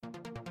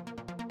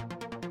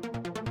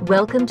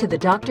Welcome to the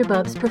Dr.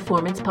 Bubs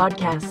Performance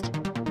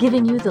Podcast,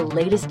 giving you the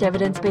latest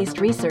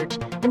evidence-based research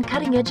and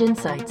cutting-edge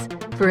insights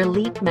for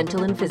elite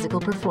mental and physical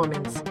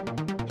performance.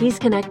 He's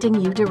connecting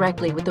you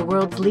directly with the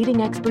world's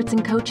leading experts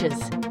and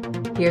coaches.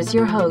 Here's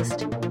your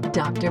host,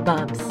 Dr.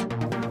 Bubs.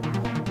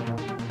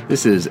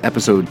 This is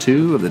episode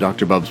 2 of the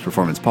Dr. Bubs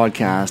Performance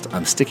Podcast.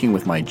 I'm sticking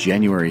with my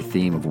January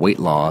theme of weight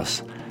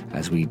loss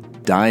as we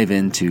dive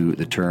into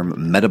the term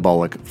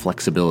metabolic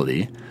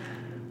flexibility.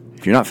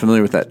 If you're not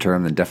familiar with that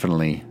term, then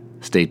definitely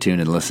stay tuned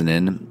and listen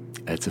in.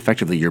 It's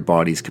effectively your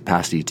body's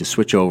capacity to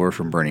switch over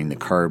from burning the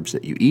carbs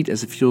that you eat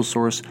as a fuel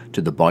source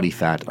to the body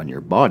fat on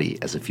your body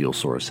as a fuel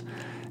source.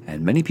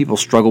 And many people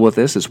struggle with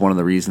this. It's one of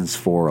the reasons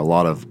for a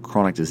lot of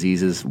chronic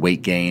diseases,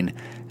 weight gain,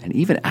 and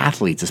even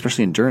athletes,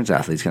 especially endurance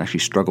athletes, can actually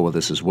struggle with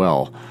this as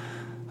well.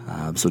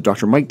 So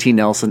Dr. Mike T.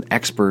 Nelson,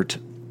 expert,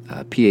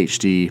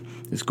 PhD,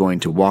 is going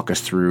to walk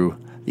us through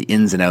the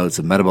ins and outs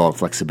of metabolic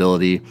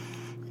flexibility.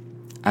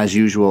 As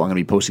usual, I'm going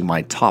to be posting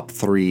my top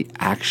 3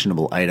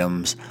 actionable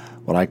items,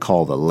 what I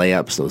call the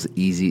layups, those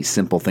easy,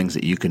 simple things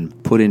that you can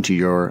put into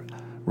your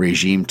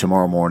regime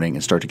tomorrow morning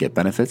and start to get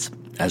benefits,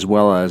 as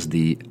well as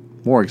the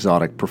more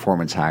exotic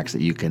performance hacks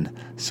that you can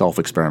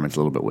self-experiment a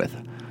little bit with.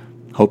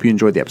 Hope you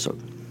enjoyed the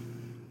episode.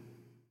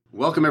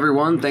 Welcome,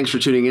 everyone. Thanks for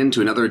tuning in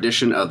to another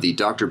edition of the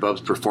Dr. Bubs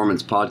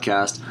Performance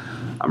Podcast.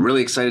 I'm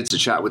really excited to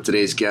chat with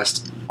today's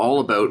guest all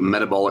about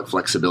metabolic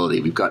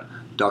flexibility. We've got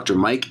Dr.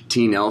 Mike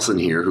T. Nelson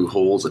here, who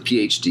holds a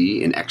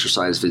PhD in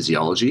exercise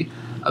physiology,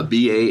 a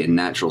BA in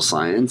natural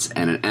science,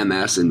 and an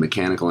MS in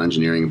mechanical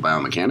engineering and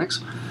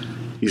biomechanics.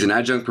 He's an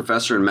adjunct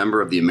professor and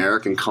member of the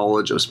American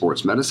College of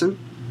Sports Medicine.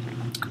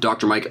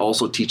 Dr. Mike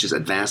also teaches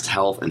advanced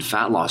health and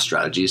fat loss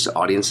strategies to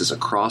audiences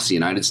across the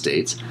United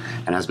States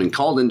and has been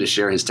called in to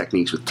share his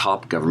techniques with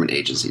top government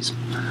agencies.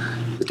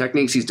 The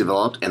techniques he's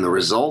developed and the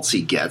results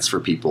he gets for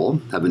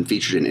people have been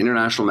featured in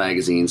international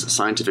magazines,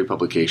 scientific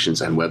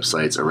publications, and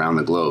websites around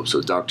the globe.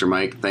 So, Dr.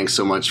 Mike, thanks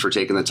so much for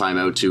taking the time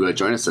out to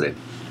join us today.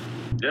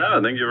 Yeah,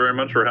 thank you very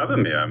much for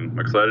having me. I'm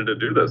excited to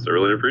do this. I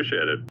really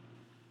appreciate it.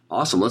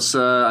 Awesome.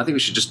 I think we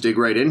should just dig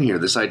right in here.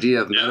 This idea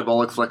of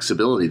metabolic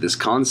flexibility, this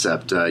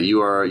concept,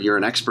 you're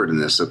an expert in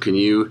this. So can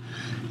you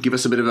give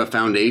us a bit of a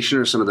foundation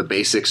or some of the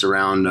basics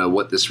around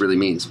what this really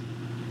means?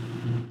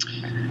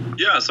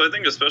 Yeah, so I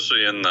think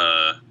especially in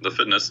the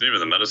fitness and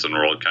even the medicine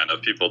world, kind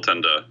of people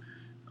tend to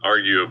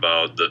argue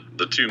about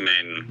the two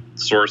main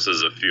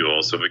sources of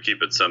fuel. So if we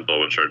keep it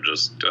simple, which are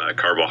just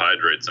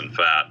carbohydrates and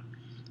fat.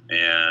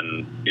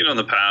 And, in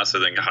the past, I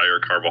think higher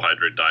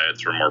carbohydrate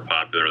diets were more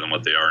popular than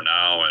what they are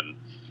now. And,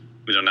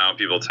 now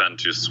people tend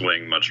to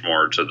swing much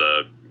more to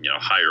the,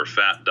 higher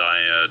fat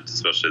diet,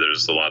 especially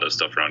there's a lot of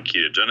stuff around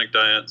ketogenic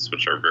diets,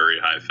 which are very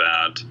high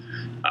fat,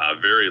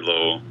 very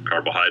low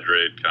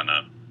carbohydrate, kind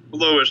of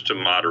lowish to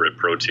moderate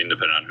protein,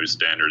 depending on whose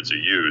standards you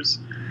use.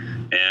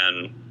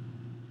 And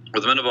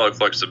with metabolic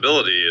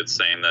flexibility, it's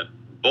saying that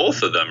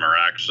both of them are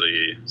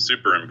actually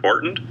super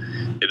important.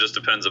 It just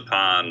depends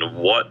upon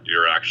what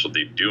you're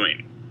actually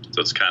doing. So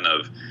it's kind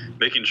of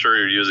making sure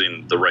you're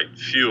using the right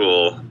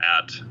fuel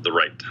at the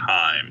right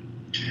time.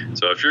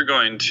 So if you're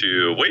going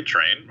to weight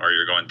train or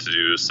you're going to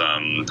do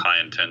some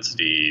high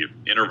intensity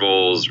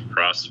intervals or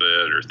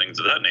CrossFit or things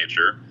of that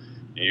nature,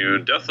 you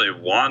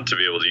definitely want to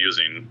be able to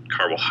using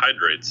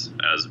carbohydrates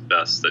as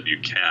best that you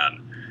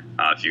can.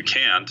 If you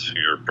can't,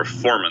 your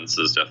performance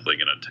is definitely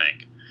going to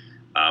tank.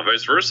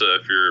 Vice versa,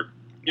 if you're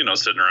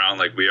sitting around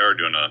like we are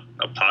doing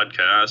a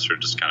podcast or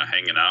just kind of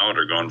hanging out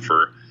or going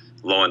for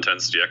low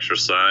intensity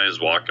exercise,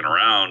 walking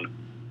around,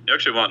 you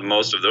actually want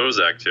most of those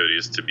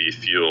activities to be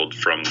fueled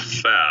from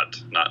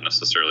fat, not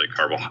necessarily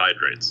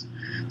carbohydrates.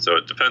 So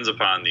it depends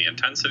upon the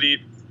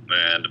intensity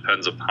and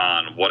depends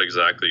upon what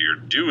exactly you're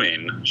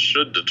doing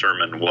should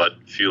determine what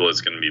fuel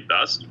is going to be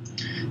best.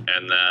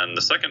 And then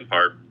the second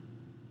part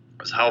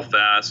is how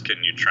fast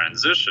can you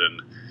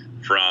transition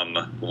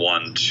from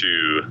one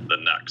to the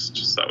next.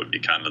 So that would be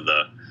kind of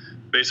the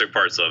basic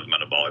parts of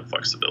metabolic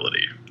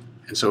flexibility.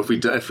 And so if we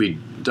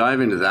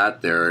dive into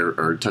that there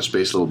or touch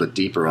base a little bit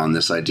deeper on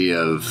this idea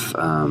of,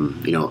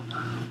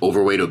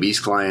 overweight obese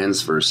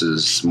clients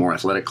versus more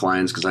athletic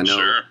clients, because I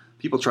know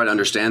people try to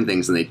understand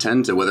things and they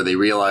tend to, whether they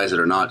realize it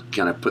or not,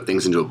 kind of put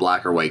things into a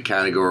black or white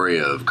category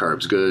of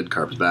carbs good,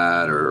 carbs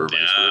bad, or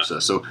vice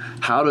versa. So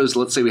how does,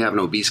 let's say we have an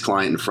obese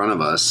client in front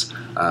of us,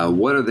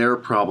 what are their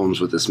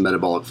problems with this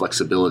metabolic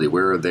flexibility?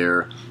 Where are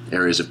their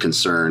areas of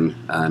concern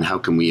and how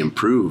can we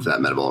improve that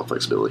metabolic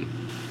flexibility?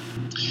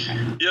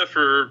 Yeah,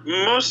 for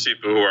most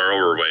people who are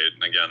overweight,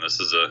 and again, this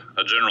is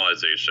a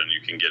generalization,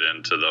 you can get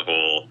into the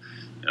whole,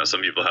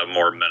 some people have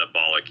more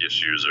metabolic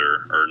issues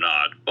or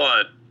not,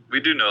 but we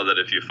do know that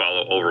if you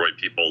follow overweight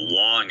people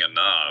long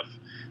enough,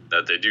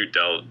 that they do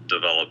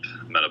develop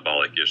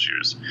metabolic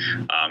issues.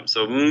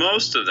 So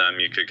most of them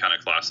you could kind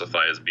of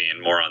classify as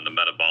being more on the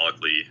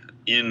metabolically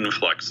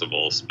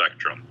inflexible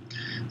spectrum.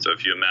 So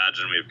if you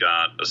imagine we've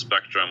got a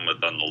spectrum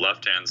with on the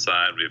left-hand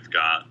side, we've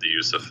got the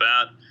use of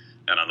fat,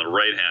 and on the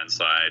right-hand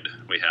side,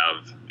 we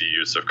have the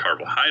use of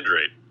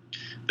carbohydrate.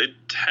 They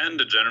tend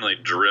to generally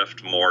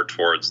drift more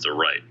towards the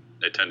right.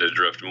 they tend to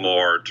drift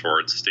more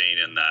towards staying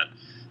in that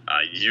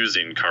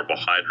using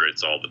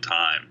carbohydrates all the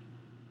time.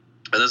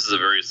 And this is the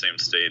very same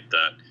state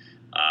that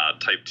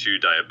type 2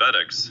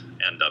 diabetics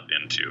end up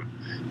into.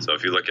 So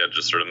if you look at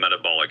just sort of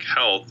metabolic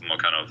health, and we'll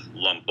kind of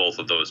lump both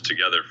of those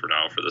together for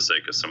now for the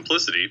sake of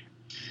simplicity,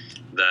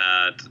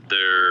 that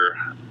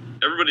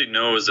everybody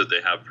knows that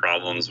they have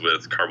problems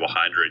with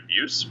carbohydrate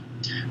use.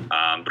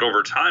 But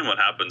over time, what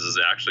happens is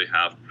they actually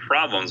have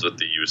problems with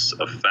the use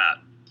of fat.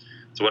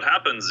 So what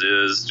happens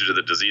is, due to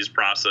the disease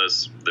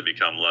process, they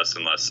become less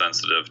and less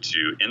sensitive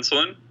to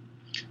insulin.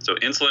 So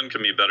insulin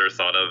can be better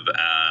thought of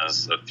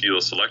as a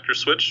fuel selector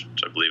switch,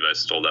 which I believe I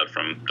stole that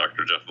from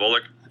Dr. Jeff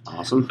Volek.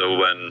 Awesome. So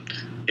when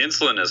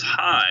insulin is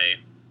high,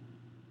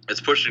 it's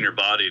pushing your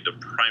body to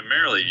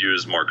primarily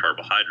use more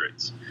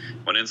carbohydrates.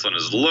 When insulin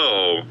is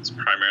low, it's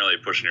primarily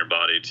pushing your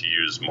body to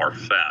use more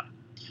fat.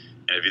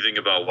 And if you think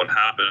about what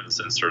happens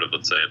in sort of,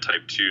 let's say, a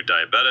type 2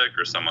 diabetic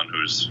or someone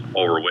who's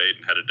overweight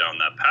and headed down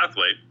that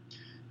pathway,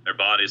 their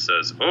body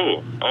says,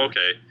 oh,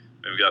 okay,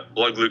 we've got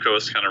blood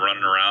glucose kind of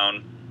running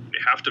around. We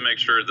have to make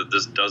sure that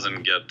this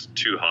doesn't get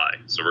too high.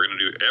 So we're going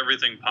to do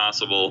everything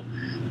possible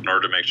in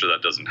order to make sure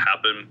that doesn't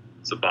happen.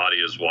 The body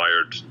is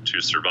wired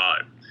to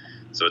survive.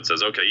 So it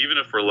says, okay, even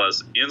if we're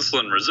less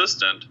insulin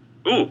resistant,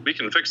 we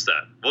can fix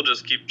that. We'll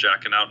just keep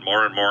jacking out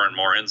more and more and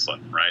more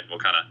insulin, right? We'll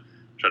kind of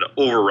try to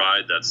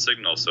override that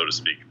signal, so to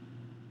speak.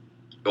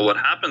 But what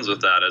happens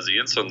with that, as the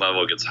insulin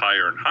level gets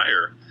higher and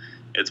higher,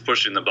 it's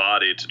pushing the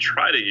body to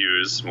try to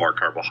use more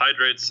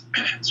carbohydrates.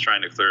 It's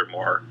trying to clear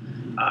more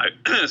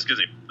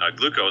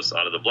glucose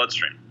out of the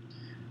bloodstream.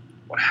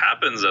 What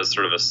happens as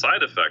sort of a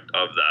side effect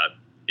of that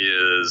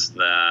is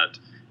that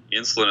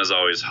insulin is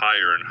always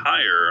higher and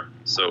higher,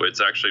 so it's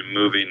actually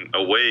moving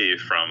away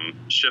from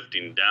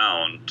shifting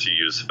down to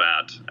use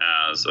fat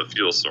as a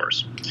fuel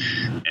source.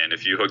 And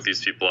if you hook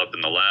these people up in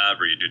the lab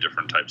or you do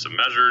different types of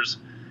measures,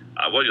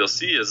 what you'll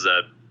see is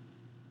that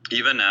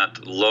even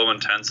at low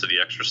intensity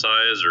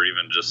exercise or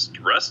even just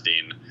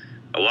resting,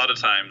 a lot of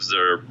times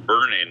they're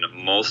burning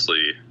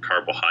mostly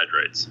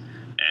carbohydrates,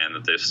 and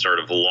that they've sort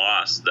of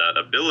lost that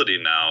ability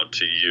now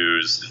to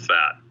use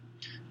fat.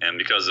 And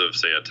because of,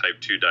 say, a type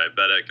 2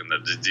 diabetic and the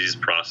disease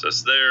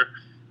process they're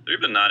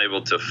even not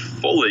able to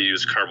fully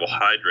use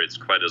carbohydrates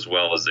quite as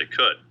well as they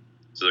could.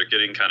 So they're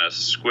getting kind of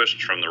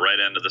squished from the right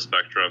end of the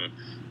spectrum,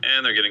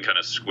 and they're getting kind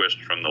of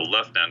squished from the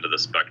left end of the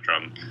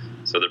spectrum.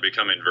 So they're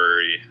becoming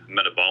very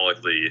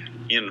metabolically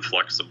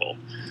inflexible.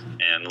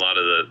 And a lot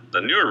of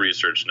the newer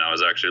research now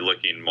is actually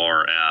looking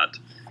more at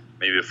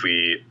maybe if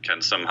we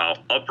can somehow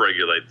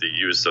upregulate the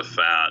use of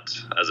fat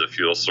as a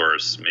fuel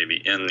source, maybe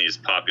in these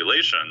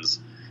populations,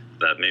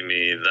 that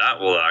maybe that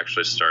will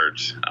actually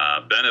start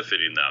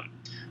benefiting them.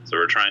 So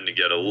we're trying to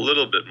get a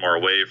little bit more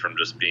away from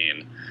just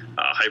being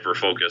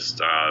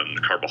hyper-focused on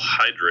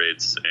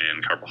carbohydrates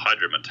and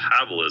carbohydrate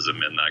metabolism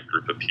in that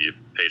group of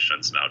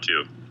patients now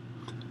too.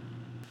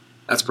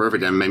 That's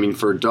perfect. I mean,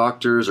 for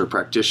doctors or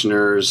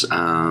practitioners,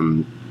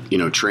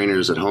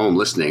 trainers at home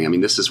listening, I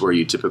mean, this is where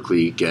you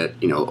typically get,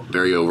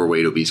 very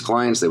overweight, obese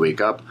clients. They wake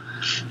up,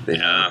 they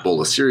have a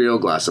bowl of cereal,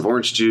 glass of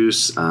orange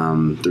juice.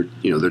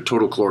 Their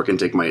total caloric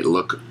intake might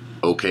look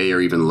okay or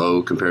even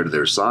low compared to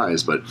their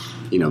size, but,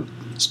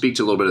 speak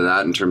to a little bit of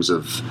that in terms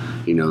of,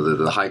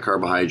 the high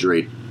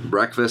carbohydrate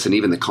breakfast and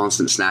even the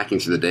constant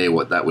snacking through the day,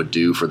 what that would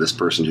do for this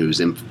person who's,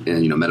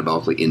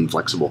 metabolically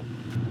inflexible.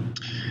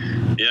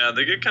 Yeah,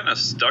 they get kind of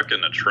stuck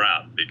in a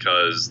trap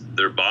because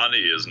their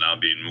body is now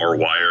being more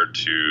wired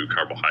to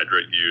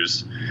carbohydrate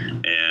use,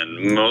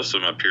 and most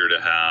of them appear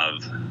to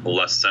have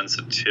less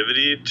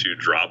sensitivity to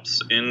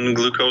drops in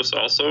glucose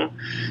also.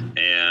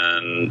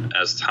 And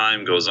as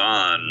time goes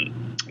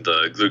on,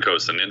 the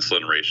glucose and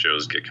insulin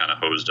ratios get kind of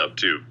hosed up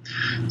too.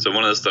 So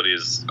one of the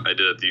studies I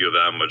did at the U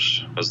of M,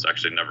 which was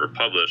actually never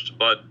published,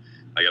 but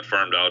I got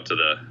farmed out to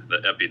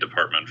the epi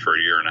department for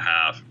a year and a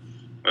half.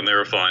 When they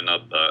were following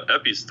up the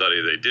epi study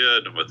they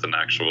did with an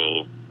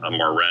actual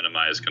more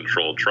randomized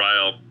controlled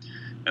trial.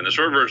 And the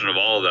short version of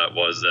all of that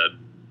was that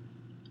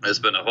I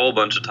spent a whole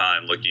bunch of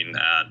time looking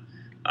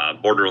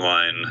at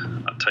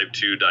borderline type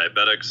 2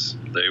 diabetics.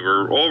 They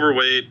were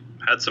overweight,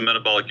 had some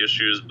metabolic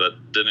issues,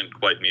 but didn't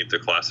quite meet the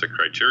classic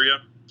criteria.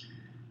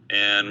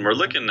 And we're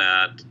looking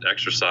at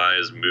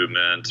exercise,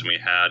 movement, and we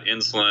had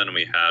insulin, and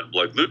we had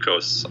blood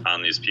glucose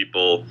on these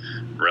people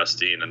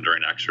resting and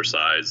during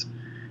exercise.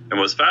 And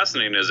what's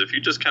fascinating is if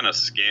you just kind of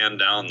scan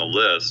down the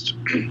list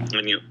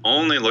and you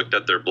only looked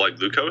at their blood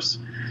glucose,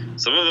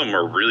 some of them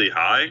were really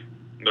high,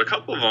 but a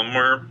couple of them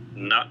were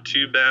not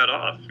too bad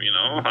off,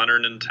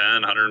 110,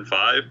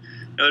 105.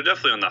 They're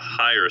definitely on the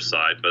higher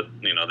side, but,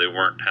 they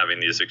weren't having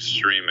these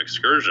extreme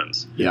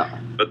excursions. Yeah.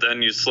 But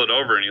then you slid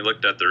over and you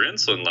looked at their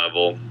insulin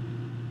level.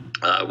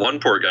 One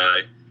poor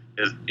guy,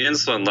 his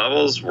insulin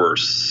levels were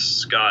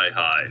sky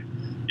high,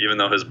 even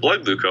though his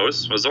blood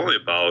glucose was only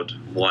about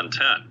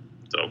 110.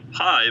 So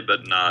high,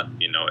 but not,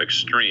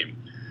 extreme.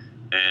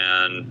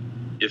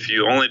 And if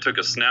you only took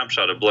a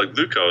snapshot of blood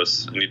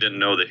glucose and you didn't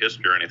know the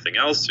history or anything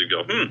else, you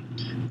go,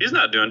 he's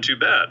not doing too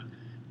bad.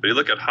 But you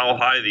look at how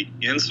high the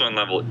insulin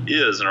level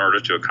is in order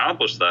to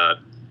accomplish that,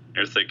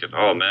 you're thinking,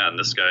 oh man,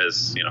 this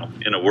guy's,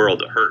 in a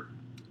world of hurt.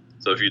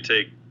 So if you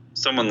take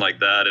someone like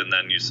that and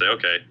then you say,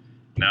 okay,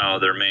 now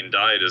their main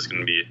diet is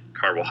going to be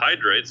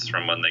carbohydrates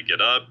from when they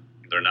get up,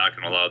 they're not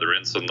going to allow their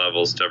insulin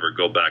levels to ever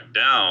go back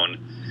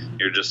down,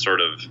 you're just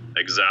sort of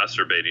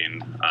exacerbating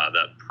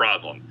that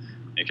problem,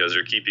 because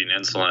you're keeping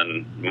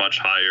insulin much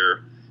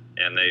higher,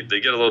 and they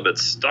get a little bit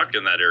stuck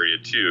in that area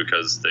too,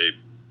 because they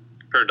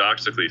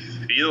paradoxically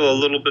feel a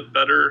little bit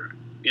better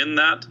in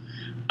that,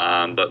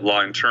 but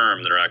long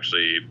term they're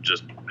actually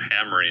just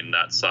hammering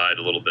that side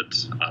a little bit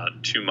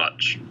too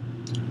much.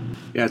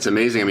 Yeah, it's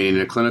amazing. I mean,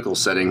 in a clinical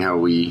setting, how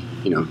we,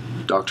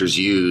 doctors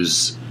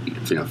use,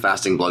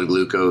 fasting blood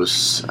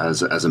glucose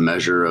as a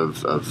measure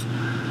of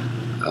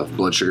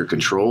blood sugar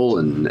control,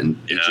 and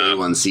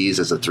HbA1cs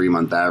as a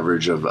 3-month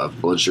average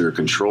of blood sugar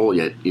control.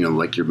 Yet,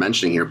 like you're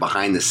mentioning here,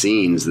 behind the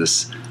scenes,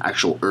 this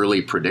actual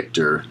early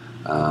predictor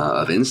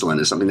of insulin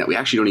is something that we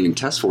actually don't even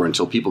test for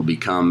until people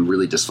become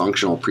really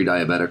dysfunctional,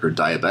 pre-diabetic or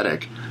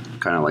diabetic,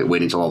 kind of like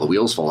waiting until all the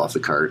wheels fall off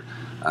the cart.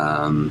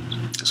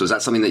 So is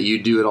that something that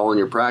you do at all in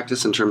your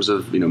practice in terms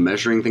of,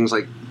 measuring things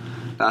like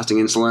fasting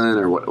insulin,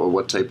 or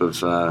what type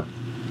of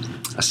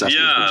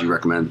assessment would you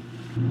recommend?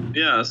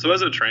 Yeah, so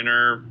as a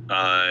trainer,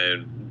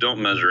 I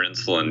don't measure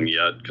insulin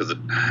yet because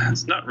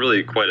it's not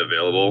really quite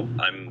available.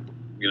 I'm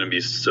going to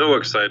be so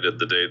excited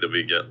the day that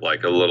we get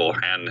like a little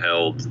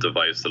handheld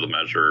device that'll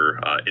measure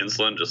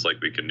insulin, just like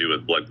we can do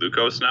with blood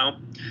glucose now.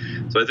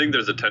 So I think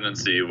there's a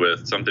tendency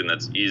with something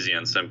that's easy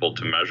and simple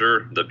to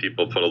measure that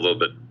people put a little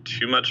bit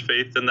too much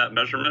faith in that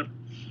measurement.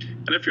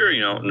 And if you're,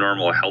 a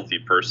normal, healthy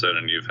person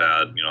and you've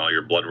had, all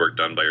your blood work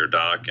done by your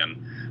doc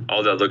and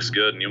all that looks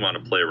good and you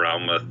want to play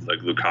around with a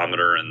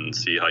glucometer and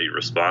see how you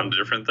respond to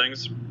different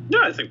things, yeah,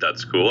 I think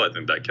that's cool. I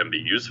think that can be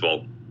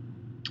useful.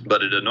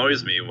 But it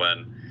annoys me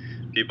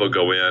when people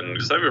go in,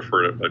 because I've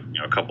referred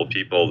a couple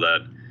people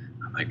that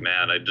I'm like,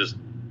 man,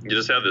 you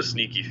just have this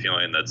sneaky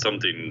feeling that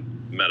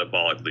something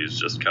metabolically is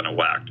just kind of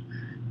whacked.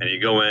 And you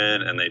go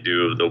in and they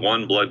do the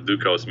one blood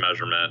glucose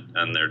measurement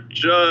and they're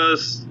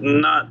just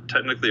not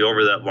technically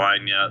over that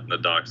line yet. And the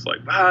doc's like,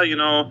 you're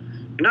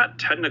not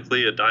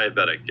technically a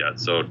diabetic yet,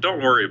 so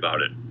don't worry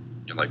about it.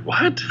 You're like,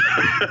 what?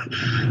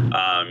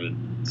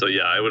 So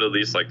yeah, I would at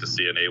least like to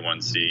see an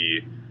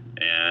A1C.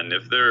 And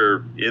if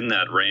they're in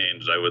that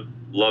range, I would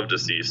love to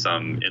see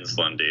some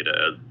insulin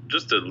data,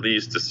 just at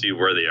least to see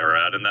where they are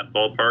at in that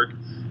ballpark.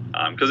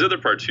 Because the other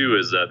part too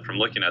is that from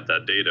looking at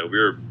that data,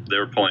 they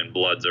were pulling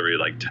bloods every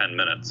like 10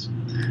 minutes,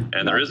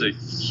 and there is a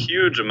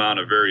huge amount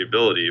of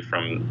variability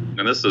from,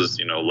 and this is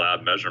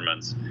lab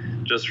measurements,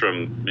 just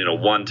from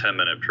 1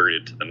 10-minute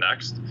period to the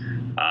next.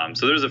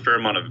 So there's a fair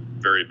amount of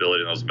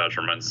variability in those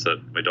measurements that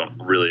we don't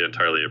really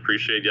entirely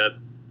appreciate yet.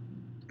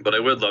 But I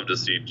would love to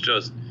see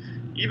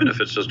even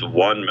if it's just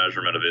one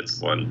measurement of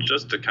insulin,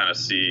 just to kind of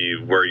see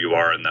where you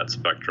are in that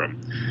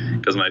spectrum.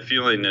 Because my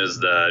feeling is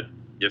that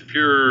if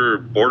you're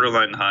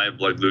borderline high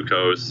blood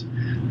glucose,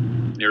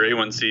 your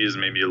A1C is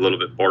maybe a little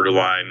bit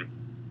borderline,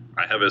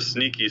 I have a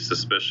sneaky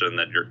suspicion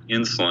that your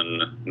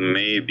insulin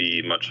may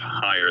be much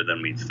higher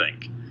than we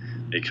think,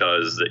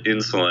 because the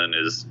insulin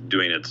is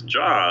doing its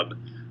job,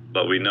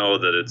 but we know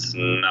that it's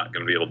not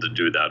going to be able to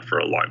do that for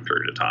a long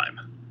period of time.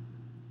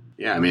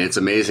 Yeah, I mean, it's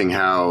amazing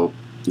how,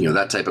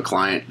 that type of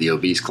client, the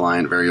obese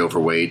client, very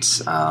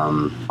overweight,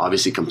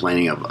 obviously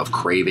complaining of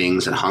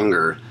cravings and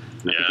hunger.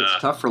 And I think it's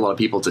tough for a lot of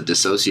people to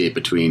dissociate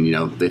between,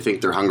 they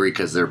think they're hungry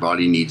because their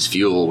body needs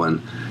fuel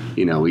when,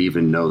 we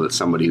even know that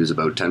somebody who's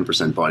about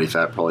 10% body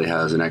fat probably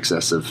has in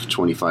excess of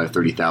 25,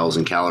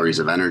 30,000 calories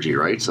of energy,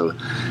 right? So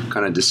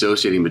kind of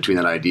dissociating between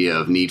that idea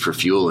of need for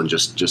fuel and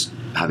just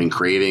having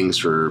cravings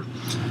for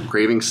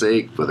craving's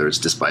sake, whether it's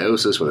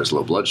dysbiosis, whether it's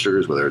low blood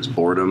sugars, whether it's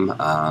boredom.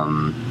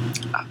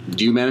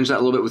 Do you manage that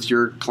a little bit with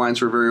your clients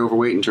who are very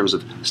overweight in terms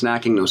of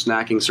snacking, no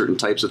snacking, certain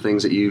types of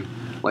things that you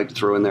like to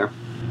throw in there?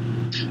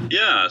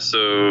 Yeah,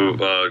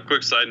 so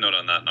quick side note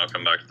on that, and I'll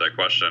come back to that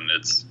question.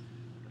 It's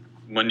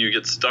when you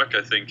get stuck,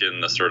 I think,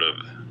 in the sort of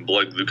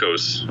blood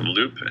glucose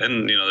loop,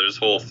 and there's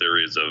whole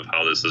theories of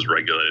how this is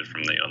regulated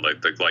from the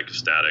like the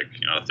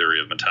glycostatic theory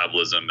of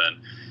metabolism,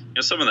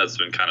 and some of that's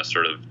been kind of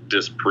sort of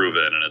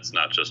disproven, and it's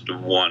not just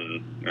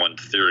one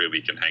theory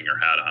we can hang our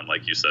hat on.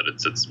 Like you said,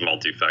 it's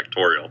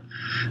multifactorial.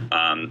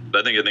 But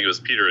I think it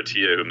was Peter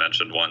Attia who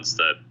mentioned once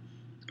that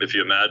if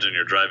you imagine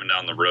you're driving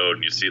down the road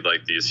and you see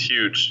like these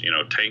huge,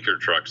 tanker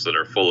trucks that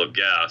are full of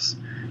gas,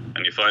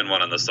 and you find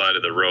one on the side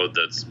of the road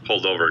that's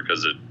pulled over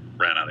because it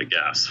ran out of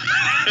gas.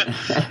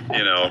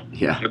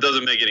 It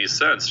doesn't make any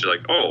sense. You're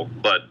like, oh,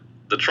 but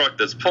the truck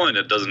that's pulling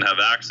it doesn't have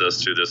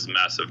access to this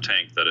massive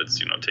tank that it's,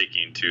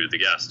 taking to the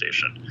gas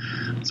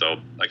station. So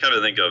I kind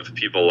of think of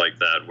people like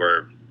that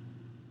where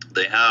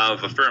they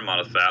have a fair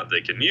amount of fat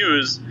they can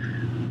use,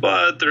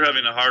 but they're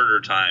having a harder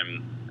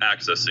time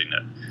accessing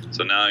it.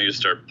 So now you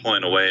start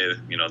pulling away,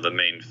 the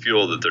main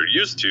fuel that they're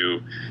used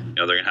to,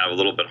 they're going to have a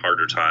little bit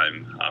harder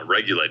time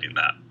regulating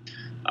that.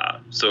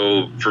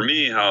 So for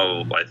me,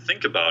 how I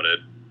think about it,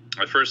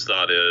 my first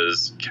thought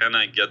is, can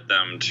I get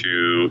them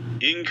to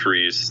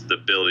increase the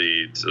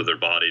ability of their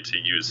body to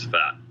use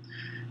fat?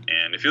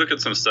 And if you look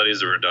at some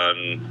studies that were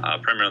done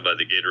primarily by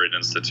the Gatorade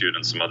Institute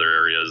and some other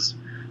areas,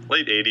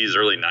 late 80s,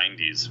 early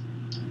 90s,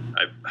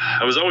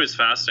 I was always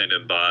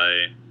fascinated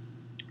by,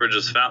 for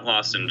just fat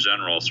loss in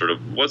general, sort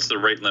of what's the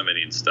rate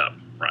limiting step,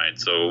 right?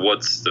 So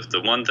what's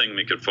the one thing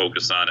we could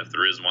focus on, if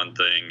there is one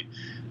thing,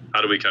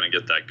 how do we kind of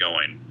get that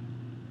going?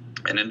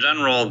 And in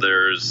general,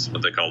 there's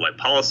what they call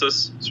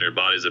lipolysis, so your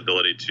body's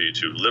ability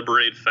to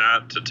liberate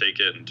fat, to take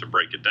it and to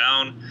break it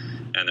down.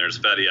 And there's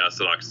fatty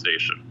acid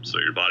oxidation, so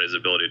your body's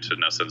ability to,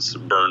 in essence,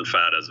 burn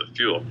fat as a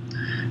fuel.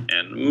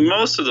 And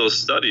most of those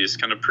studies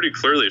kind of pretty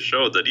clearly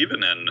showed that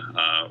even in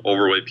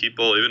overweight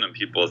people, even in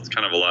people with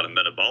kind of a lot of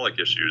metabolic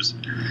issues,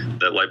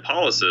 that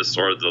lipolysis,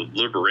 or the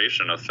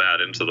liberation of fat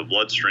into the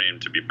bloodstream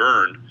to be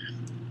burned,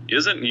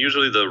 isn't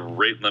usually the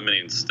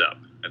rate-limiting step.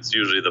 It's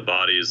usually the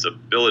body's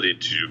ability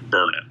to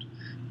burn it,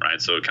 right?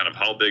 So kind of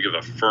how big of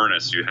a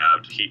furnace you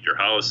have to heat your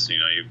house. You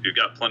know, you've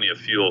got plenty of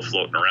fuel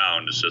floating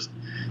around. It's just,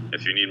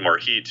 if you need more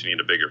heat, you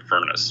need a bigger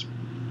furnace.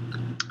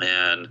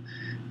 And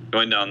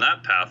going down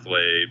that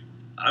pathway,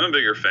 I'm a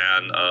bigger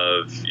fan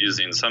of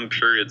using some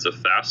periods of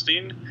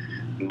fasting,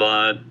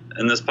 but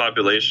in this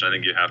population, I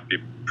think you have to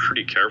be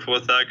pretty careful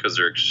with that because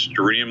they're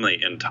extremely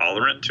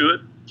intolerant to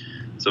it.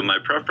 So my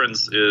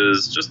preference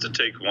is just to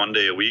take 1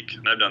 day a week,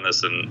 and I've done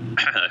this in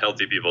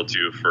healthy people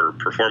too for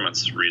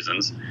performance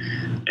reasons,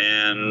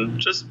 and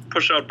just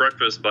push out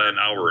breakfast by an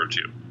hour or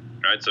two,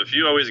 right? So if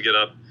you always get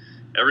up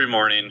every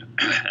morning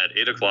at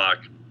 8 o'clock,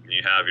 and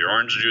you have your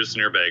orange juice and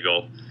your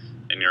bagel,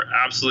 and you're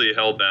absolutely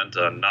hell-bent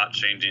on not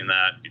changing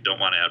that, you don't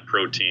want to add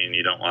protein,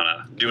 you don't want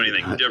to do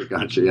anything different,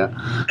 Gotcha,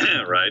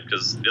 yeah. right?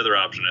 Because the other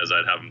option is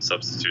I'd have them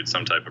substitute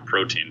some type of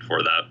protein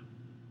for that.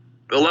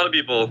 But a lot of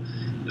people,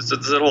 it's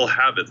that whole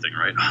habit thing,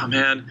 right? Oh,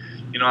 man,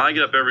 you know, I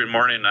get up every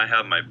morning and I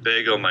have my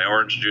bagel, my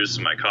orange juice,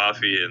 and my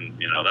coffee, and,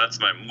 you know, that's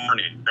my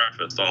morning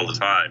breakfast all the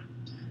time.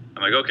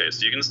 I'm like, okay,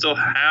 so you can still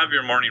have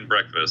your morning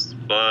breakfast,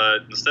 but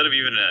instead of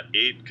even at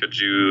 8, could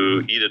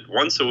you eat it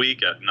once a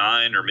week at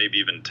 9 or maybe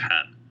even 10?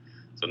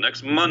 So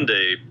next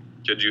Monday,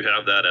 could you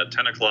have that at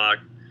 10 o'clock?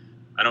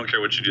 I don't care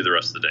what you do the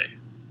rest of the day.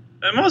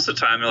 And most of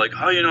the time, they're like,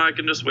 oh, you know, I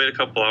can just wait a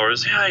couple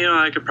hours. Yeah, you know,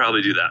 I could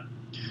probably do that.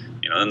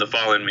 You know, then the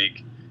following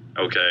week,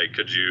 okay,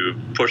 could you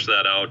push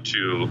that out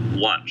to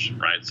lunch,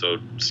 right? So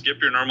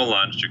skip your normal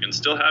lunch. You can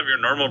still have your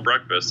normal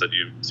breakfast that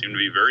you seem to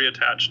be very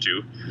attached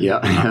to.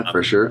 Yeah,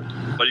 for sure.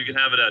 But you can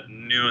have it at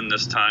noon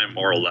this time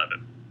or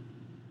 11.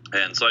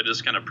 And so I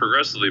just kind of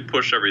progressively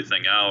push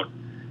everything out.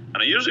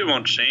 And I usually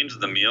won't change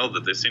the meal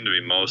that they seem to be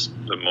most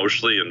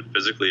emotionally and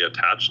physically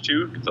attached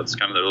to, because that's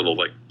kind of their little,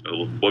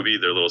 would be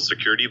their little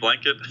security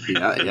blanket.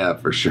 Yeah,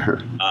 for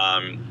sure.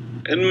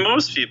 And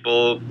most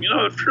people, you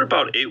know, for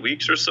about 8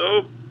 weeks or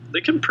so,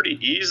 they can pretty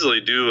easily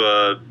do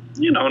a,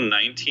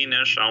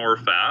 19-ish hour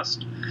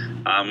fast,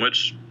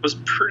 which was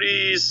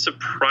pretty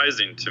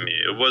surprising to me.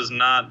 It was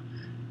not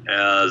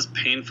as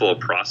painful a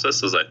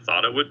process as I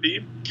thought it would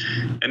be.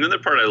 And the other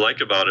part I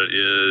like about it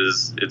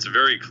is it's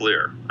very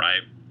clear,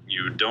 right?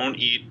 You don't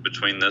eat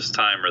between this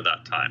time or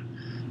that time.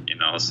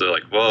 So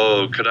like,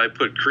 well, could I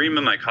put cream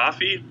in my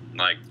coffee?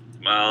 Like,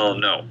 well,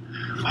 no.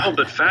 Oh,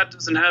 but fat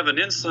doesn't have an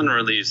insulin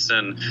release,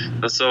 and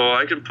so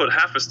I can put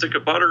half a stick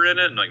of butter in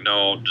it. And like,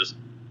 no, just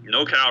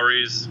no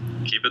calories,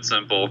 keep it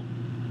simple.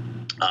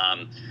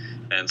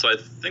 And so I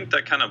think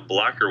that kind of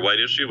black or white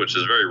issue, which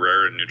is very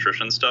rare in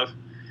nutrition stuff,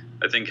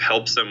 I think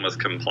helps them with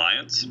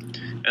compliance.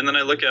 And then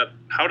I look at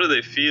how do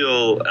they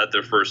feel at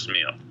their first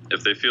meal.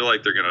 If they feel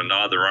like they're going to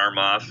gnaw their arm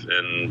off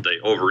and they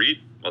overeat,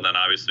 well, then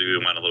obviously we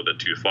went a little bit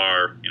too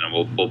far.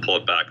 We'll pull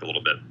it back a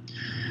little bit.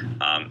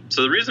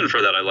 So the reason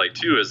for that I like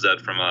too is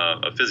that from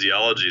a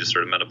physiology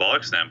sort of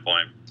metabolic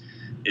standpoint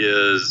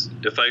is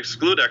if I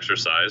exclude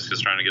exercise,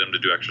 because trying to get them to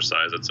do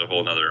exercise, that's a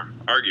whole other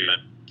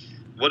argument.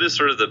 What is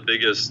sort of the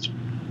biggest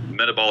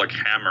metabolic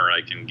hammer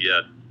I can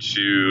get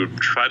to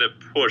try to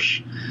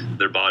push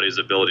their body's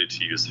ability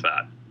to use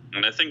fat?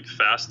 And I think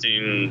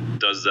fasting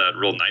does that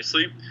real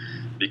nicely,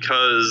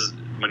 because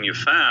when you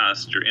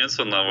fast, your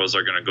insulin levels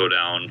are going to go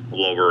down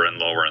lower and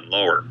lower and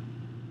lower.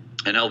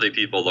 And healthy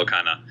people, they'll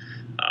kind of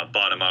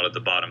bottom out at the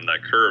bottom of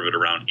that curve at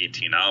around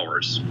 18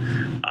 hours.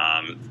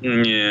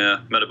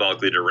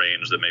 Metabolically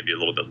deranged, that may be a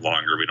little bit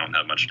longer. We don't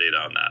have much data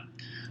on that.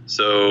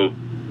 So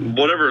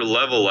whatever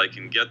level I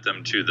can get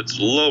them to that's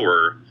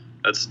lower,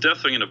 that's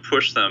definitely going to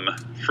push them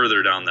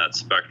further down that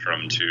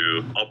spectrum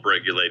to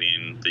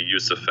upregulating the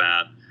use of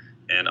fat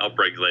and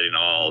upregulating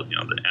all,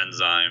 the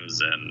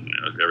enzymes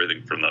and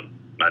everything from the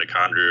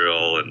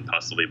mitochondrial and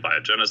possibly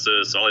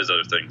biogenesis, all these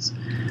other things.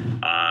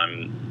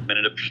 And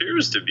it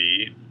appears to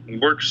be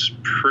works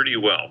pretty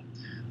well.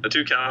 The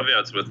two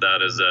caveats with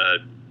that is that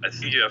I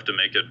think you have to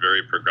make it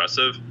very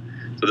progressive.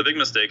 So the big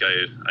mistake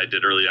I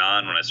did early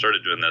on when I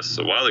started doing this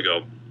a while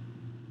ago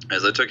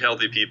is I took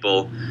healthy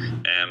people,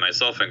 and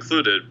myself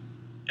included,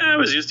 I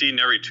was used to eating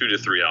every 2 to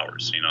 3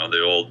 hours,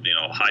 the old,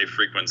 high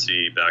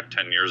frequency back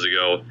 10 years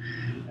ago.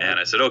 And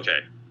I said, okay,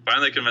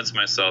 finally convinced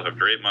myself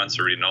after 8 months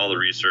of reading all the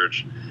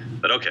research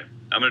that, okay,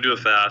 I'm going to do a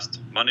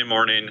fast Monday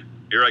morning.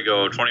 Here I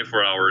go,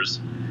 24 hours.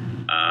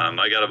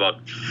 I got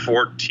about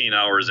 14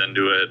 hours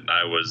into it, and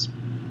I was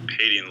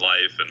hating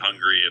life and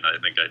hungry, and I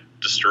think I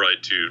destroyed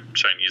 2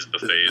 Chinese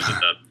buffets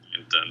at that point.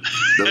 And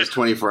those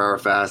 24-hour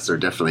fasts are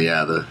definitely,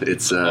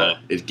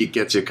 it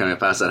gets you kind of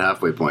past that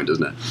halfway point,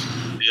 doesn't it?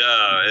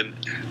 Yeah, and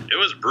it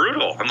was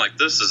brutal. I'm like,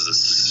 this is the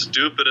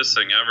stupidest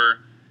thing ever.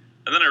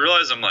 And then I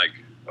realized, I'm like,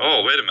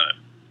 oh, wait a minute.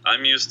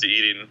 I'm used to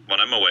eating when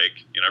I'm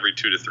awake, every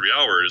 2 to 3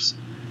 hours.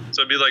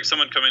 So it'd be like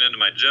someone coming into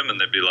my gym and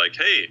they'd be like,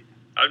 hey,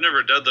 I've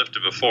never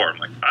deadlifted before. I'm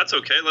like, that's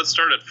okay. Let's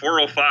start at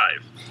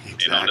 405.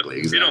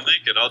 Exactly. If you don't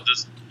make it, I'll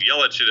just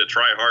yell at you to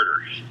try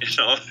harder.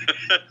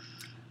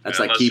 That's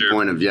that key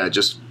point of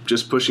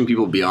just pushing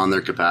people beyond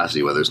their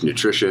capacity, whether it's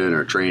nutrition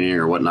or training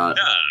or whatnot.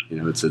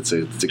 Yeah. It's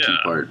a key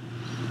part.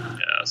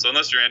 Yeah. So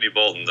unless you're Andy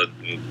Bolton,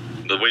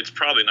 the weight's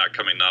probably not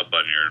coming up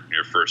on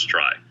your first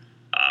try.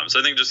 So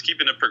I think just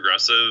keeping it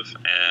progressive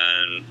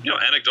and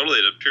anecdotally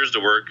it appears to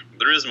work.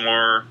 There is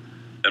more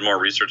and more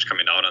research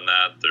coming out on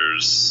that.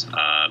 There's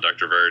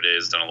Dr. Verde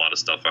has done a lot of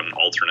stuff on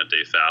alternate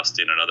day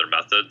fasting and other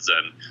methods.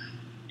 And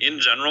in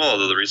general,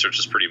 although the research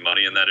is pretty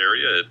muddy in that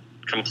area,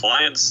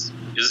 compliance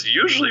is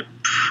usually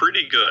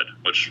pretty good,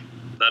 which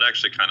that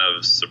actually kind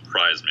of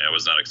surprised me. I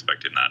was not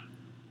expecting that.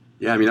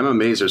 Yeah, I mean, I'm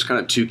amazed. There's kind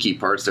of 2 key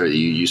parts there that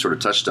you sort of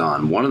touched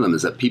on. One of them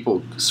is that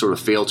people sort of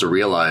fail to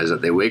realize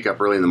that they wake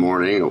up early in the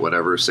morning or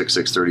whatever,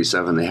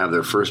 6:37, they have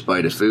their first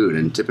bite of food,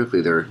 and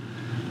typically they're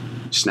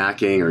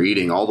snacking or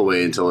eating all the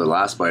way until their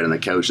last bite on the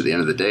couch at the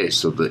end of the day.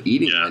 So the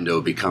eating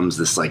window becomes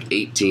this like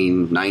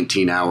 18,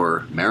 19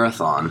 hour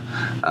marathon.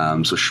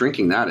 So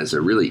shrinking that is a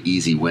really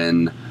easy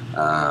win,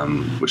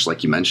 which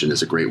like you mentioned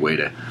is a great way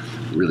to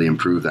really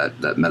improve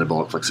that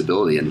metabolic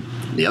flexibility. And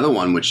the other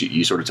one, which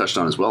you sort of touched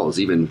on as well, is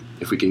even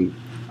if we can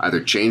either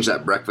change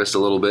that breakfast a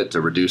little bit to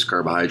reduce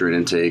carbohydrate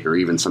intake, or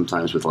even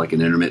sometimes with like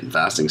an intermittent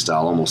fasting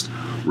style, almost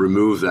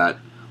remove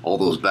all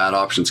those bad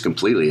options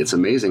completely. It's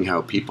amazing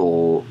how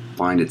people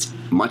find it's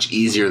much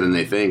easier than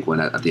they think when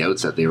at the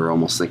outset they were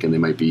almost thinking they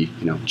might be,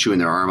 chewing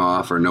their arm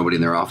off, or nobody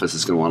in their office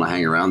is going to want to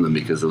hang around them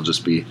because they'll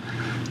just be,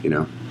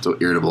 so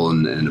irritable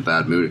and in a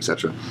bad mood,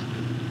 etc.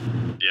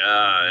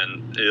 Yeah,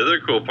 and the other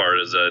cool part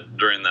is that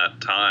during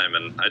that time,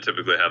 and I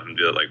typically have them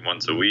do it like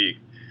once a week,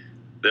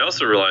 they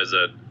also realize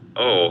that,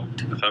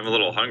 if I'm a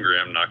little hungry,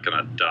 I'm not going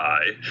to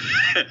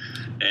die.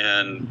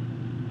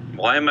 And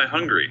why am I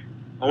hungry?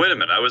 Oh, wait a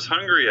minute. I was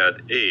hungry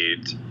at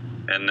 8,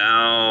 and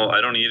now I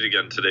don't eat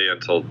again today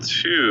until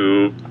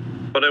 2,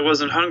 but I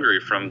wasn't hungry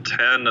from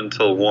 10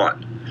 until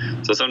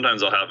 1. So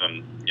sometimes I'll have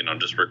them,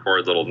 just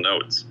record little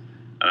notes.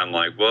 And I'm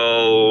like,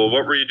 well,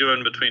 what were you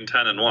doing between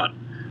 10 and 1?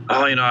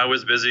 Oh, I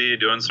was busy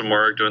doing some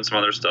work, doing some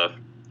other stuff.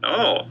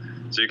 Oh,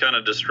 so you kind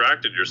of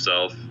distracted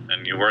yourself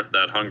and you weren't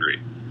that hungry.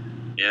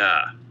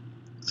 Yeah.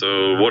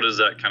 So what does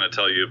that kind of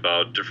tell you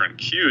about different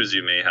cues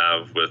you may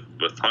have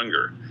with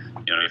hunger?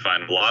 You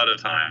find a lot of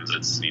times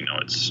it's,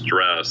 it's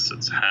stress,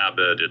 it's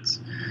habit,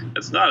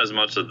 it's not as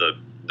much of the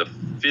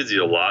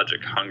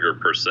physiologic hunger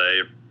per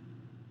se.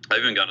 I've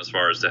even gone as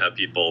far as to have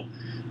people,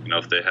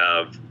 if they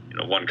have,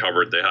 one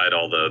cupboard they hide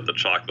all the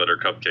chocolate or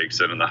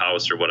cupcakes in the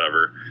house or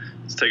whatever,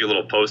 just take a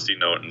little Post-it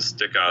note and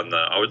stick on the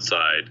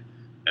outside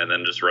and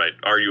then just write,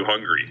 are you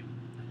hungry?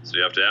 So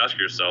you have to ask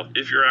yourself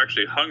if you're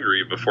actually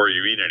hungry before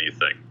you eat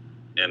anything.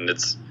 And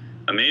it's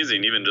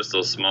amazing, even just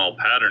those small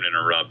pattern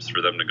interrupts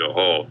for them to go,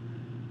 oh,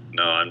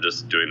 no, I'm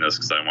just doing this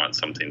because I want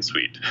something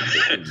sweet.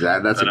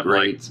 Exactly.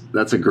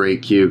 That's a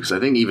great cue, because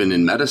I think even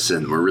in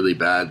medicine, we're really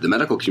bad. The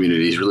medical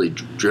community has really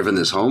driven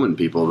this home in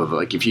people. Of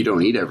like, if you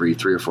don't eat every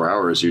 3 or 4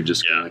 hours, you're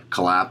just going to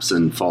collapse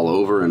and fall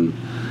over and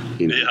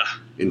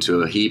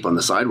into a heap on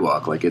the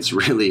sidewalk. Like, it's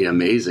really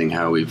amazing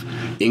how we've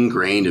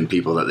ingrained in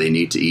people that they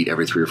need to eat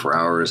every 3 or 4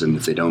 hours, and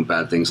if they don't,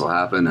 bad things will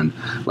happen. And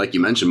like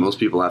you mentioned, most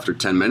people after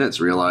 10 minutes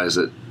realize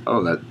that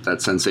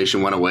that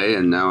sensation went away,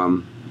 and now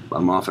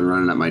I'm off and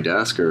running at my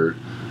desk or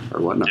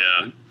whatnot.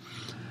 Yeah.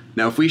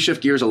 Now, if we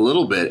shift gears a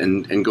little bit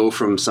and go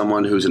from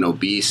someone who's an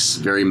obese,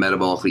 very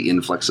metabolically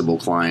inflexible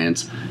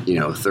client,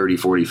 30,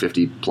 40,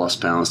 50 plus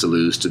pounds to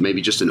lose, to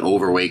maybe just an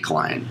overweight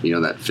client,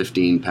 that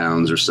 15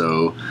 pounds or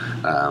so,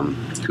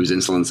 whose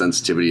insulin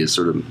sensitivity is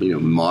sort of,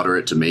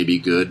 moderate to maybe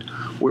good.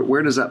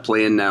 Where does that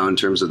play in now in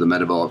terms of the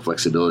metabolic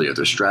flexibility? Are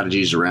there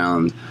strategies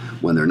around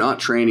when they're not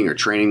training or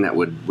training that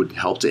would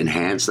help to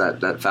enhance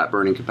that fat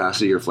burning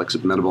capacity or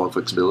metabolic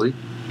flexibility?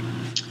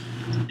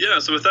 Yeah,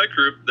 so with that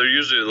group, they're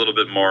usually a little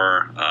bit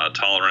more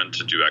tolerant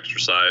to do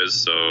exercise,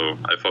 so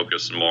I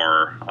focus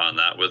more on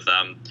that with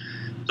them.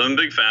 So I'm a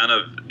big fan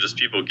of just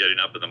people getting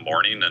up in the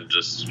morning and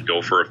just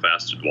go for a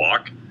fasted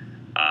walk.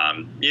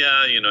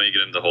 You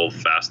get into the whole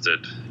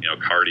fasted,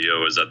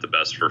 cardio, is that the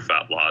best for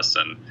fat loss?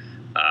 And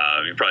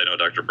you probably know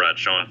Dr. Brad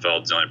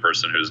Schoenfeld's the only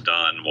person who's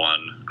done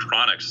one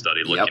chronic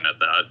study looking at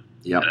that.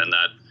 Yep.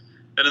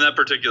 And in that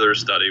particular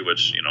study,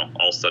 which,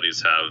 all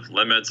studies have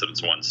limits and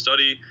it's one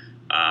study,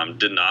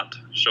 did not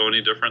show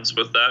any difference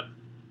with that,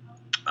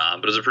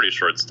 but it's a pretty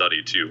short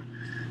study too.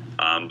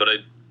 But I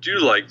do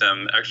like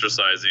them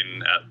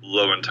exercising at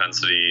low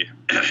intensity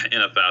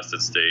in a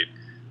fasted state.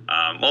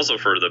 Also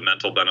for the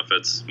mental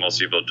benefits, most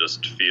people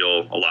just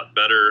feel a lot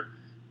better.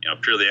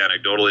 purely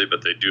anecdotally,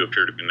 but they do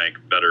appear to make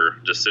better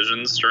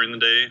decisions during the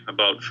day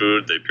about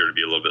food. They appear to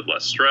be a little bit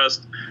less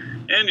stressed,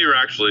 and you're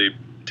actually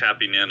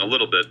tapping in a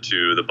little bit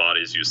to the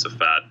body's use of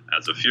fat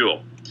as a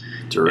fuel.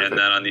 Terrific. And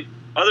then on the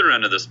other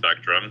end of the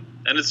spectrum,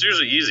 and it's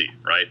usually easy,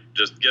 right?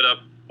 Just get up,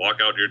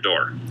 walk out your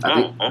door.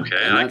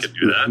 I could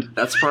do that.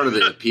 That's part of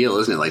the appeal,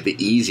 isn't it? Like the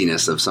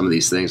easiness of some of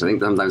these things. I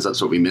think sometimes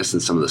that's what we miss in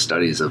some of the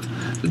studies of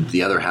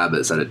the other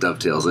habits that it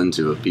dovetails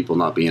into, of people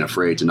not being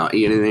afraid to not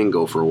eat anything,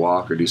 go for a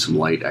walk, or do some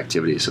light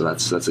activity. So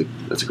that's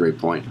a great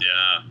point.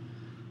 Yeah.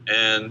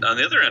 And on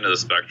the other end of the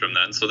spectrum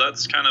then, so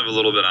that's kind of a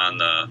little bit on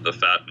the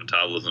fat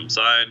metabolism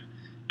side.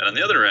 And on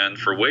the other end,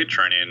 for weight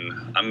training,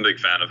 I'm a big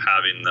fan of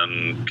having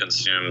them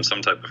consume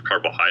some type of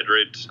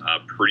carbohydrate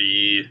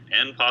pre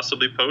and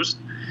possibly post.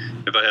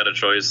 If I had a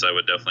choice, I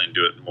would definitely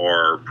do it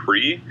more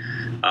pre.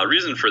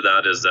 Reason for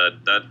that is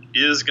that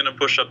is going to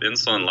push up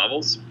insulin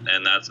levels,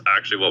 and that's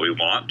actually what we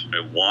want.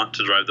 We want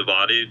to drive the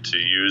body to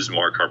use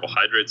more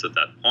carbohydrates at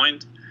that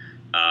point.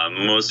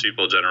 Most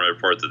people generally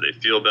report that they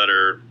feel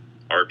better.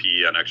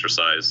 RPE on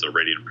exercise, so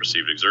radiant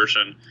perceived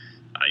exertion,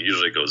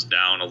 usually goes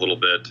down a little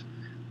bit.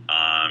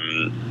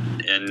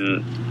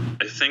 And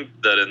I think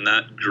that in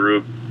that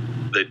group,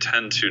 they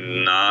tend to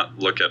not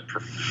look at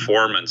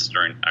performance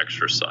during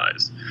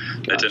exercise.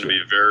 Gotcha. They tend to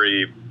be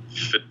very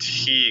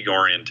fatigue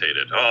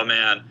orientated. Oh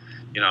man,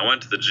 I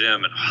went to the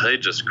gym and they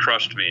just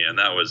crushed me, and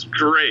that was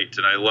great.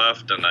 And I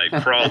left and I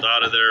crawled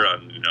out of there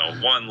on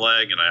one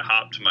leg, and I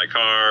hopped to my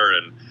car,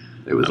 and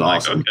it was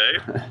awesome. Like, okay,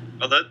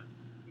 well that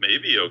may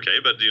be okay,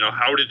 but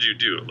how did you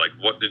do? Like,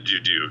 what did you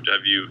do?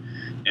 Have you?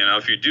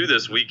 If you do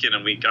this week in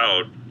and week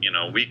out,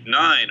 week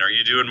 9, are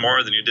you doing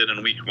more than you did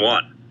in week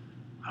 1?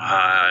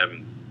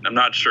 I'm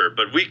not sure.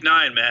 But week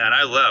 9, man,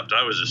 I left.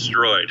 I was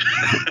destroyed.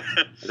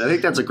 I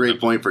think that's a great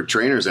point for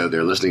trainers out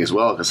there listening as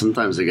well, because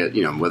sometimes they get,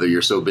 whether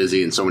you're so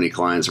busy and so many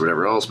clients or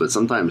whatever else, but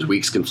sometimes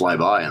weeks can fly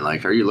by. And,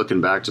 are you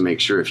looking back to make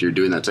sure if you're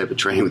doing that type of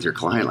training with your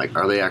client,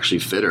 are they actually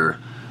fitter,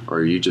 or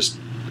are you just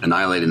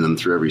annihilating them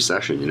through every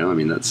session?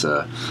 That's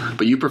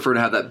but you prefer to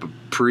have that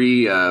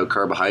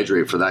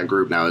pre-carbohydrate for that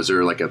group. Now, is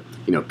there like a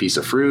piece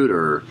of fruit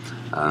or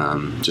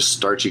just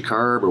starchy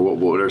carb, or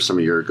what are some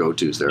of your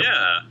go-tos there?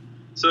 Yeah,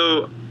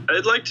 so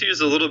I'd like to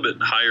use a little bit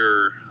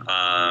higher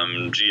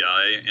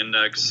GI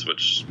index,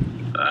 which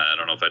I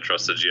don't know if I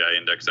trust the GI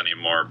index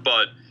anymore,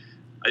 but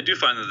I do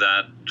find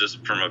that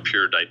just from a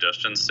pure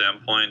digestion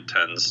standpoint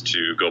tends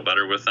to go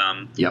better with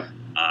them. Yep.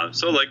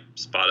 So like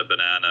spotted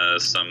banana,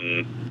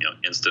 some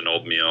instant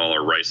oatmeal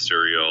or rice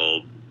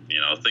cereal,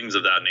 things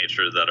of that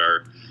nature that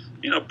are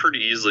pretty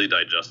easily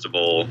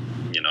digestible.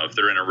 If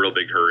they're in a real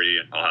big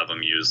hurry, I'll have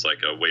them use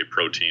like a whey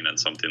protein and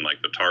something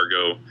like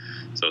Vitargo,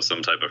 so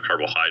some type of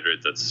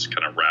carbohydrate that's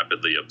kind of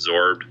rapidly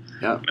absorbed.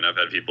 Yeah. I've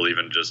had people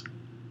even just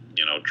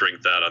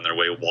drink that on their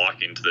way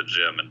walking to the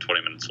gym, and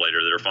 20 minutes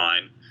later they're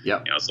fine.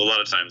 Yeah. So a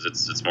lot of times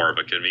it's more of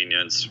a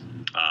convenience.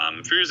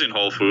 If you're using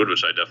whole food,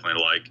 which I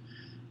definitely like,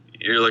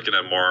 you're looking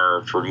at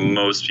more, for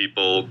most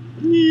people,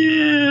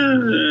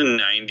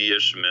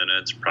 90-ish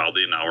minutes,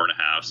 probably an hour and a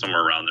half,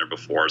 somewhere around there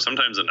before,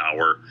 sometimes an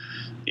hour,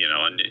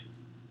 and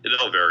it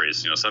all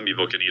varies. Some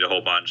people can eat a whole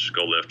bunch,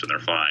 go lift, and they're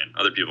fine.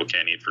 Other people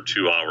can't eat for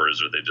 2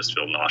 hours, or they just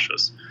feel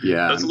nauseous.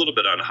 Yeah. That's a little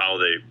bit on how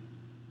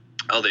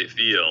they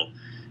feel.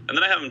 And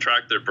then I have them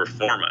track their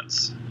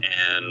performance.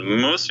 And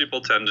most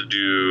people tend to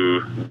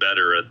do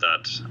better at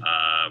that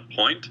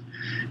point.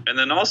 And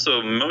then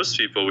also most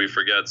people we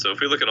forget. So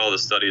if we look at all the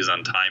studies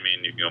on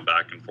timing, you can go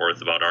back and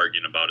forth about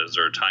arguing about is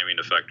there a timing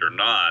effect or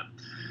not.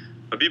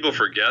 But people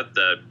forget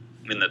that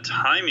in the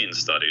timing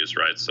studies,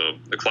 right? So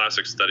the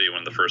classic study,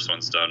 when the first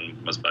one's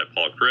done, was by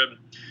Paul Cribb.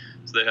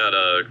 So they had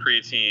a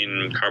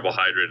creatine,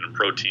 carbohydrate, and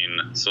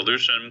protein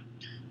solution.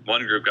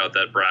 One group got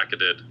that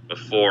bracketed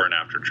before and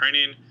after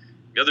training.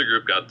 The other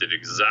group got the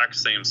exact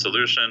same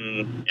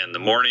solution in the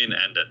morning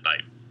and at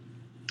night.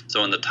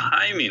 So in the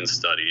timing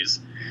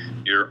studies,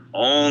 you're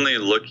only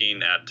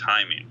looking at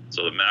timing.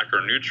 So the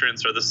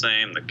macronutrients are the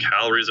same, the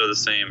calories are the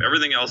same,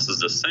 everything else is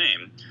the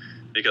same.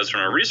 Because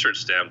from a research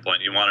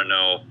standpoint, you want to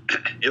know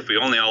if we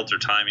only alter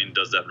timing,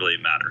 does that really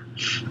matter?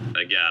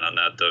 Again, on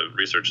that, the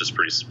research is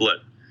pretty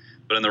split.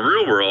 But in the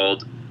real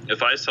world,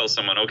 if I tell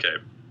someone, okay,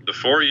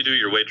 before you do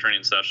your weight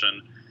training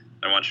session,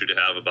 I want you to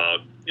have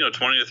about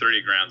 20 to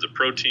 30 grams of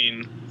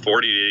protein,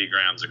 40 to 80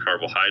 grams of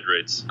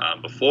carbohydrates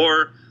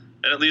before,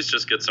 and at least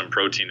just get some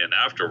protein in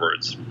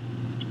afterwards.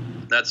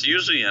 That's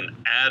usually an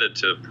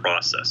additive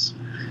process,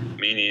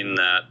 meaning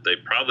that they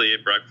probably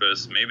ate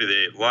breakfast, maybe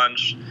they ate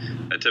lunch.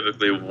 They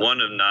typically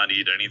wouldn't have not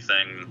eat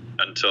anything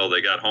until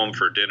they got home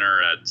for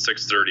dinner at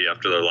 6:30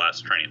 after their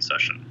last training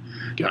session.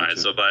 Gotcha. All right,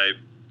 so by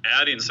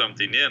adding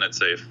something in at,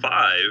 say,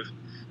 5,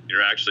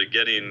 you're actually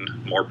getting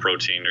more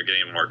protein, you're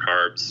getting more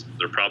carbs.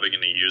 They're probably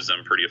going to use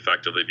them pretty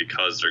effectively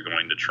because they're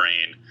going to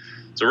train.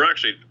 So we're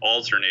actually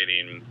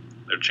alternating,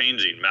 they're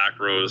changing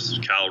macros,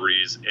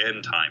 calories,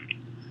 and timing.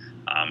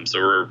 So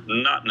we're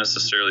not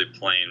necessarily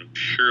playing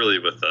purely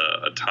with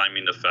a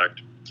timing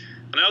effect.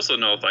 And I also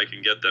know if I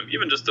can get them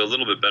even just a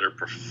little bit better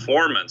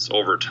performance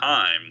over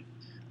time,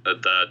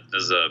 that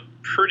is a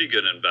pretty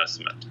good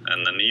investment.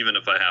 And then even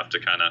if I have to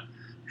kind of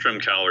trim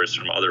calories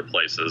from other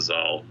places,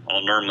 I'll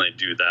normally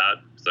do that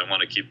because I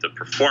want to keep the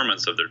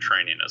performance of their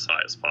training as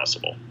high as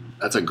possible.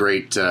 That's a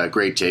great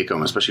take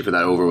home, especially for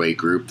that overweight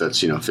group that's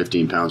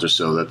 15 pounds or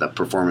so. That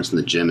performance in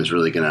the gym is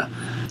really going to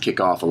kick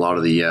off a lot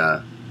of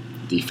the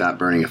fat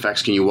burning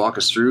effects. Can you walk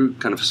us through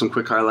kind of some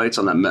quick highlights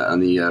on that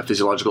on the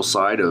physiological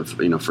side of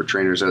for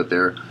trainers out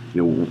there?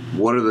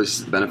 What are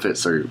the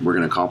benefits that we're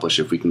going to accomplish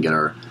if we can get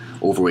our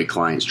overweight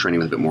clients training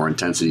with a bit more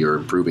intensity or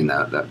improving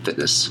that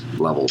fitness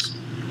levels?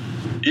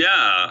 Yeah,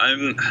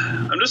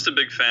 I'm just a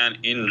big fan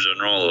in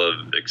general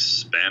of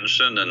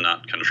expansion and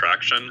not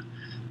contraction.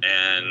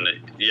 And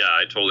yeah,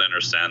 I totally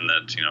understand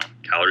that,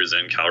 calories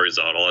in, calories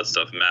out, all that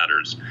stuff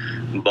matters.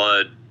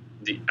 But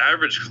the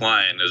average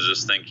client is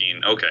just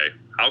thinking, okay,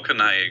 how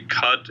can I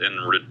cut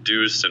and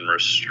reduce and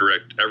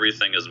restrict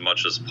everything as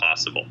much as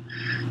possible?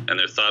 And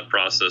their thought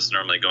process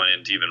normally going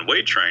into even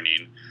weight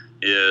training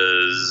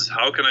is,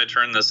 how can I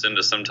turn this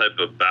into some type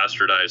of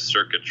bastardized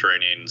circuit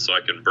training so I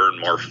can burn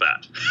more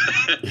fat?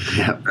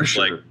 Yeah, for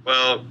sure. Like,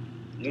 well,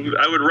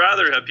 I would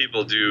rather have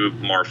people do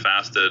more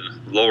fasted,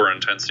 lower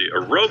intensity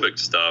aerobic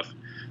stuff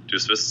to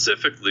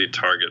specifically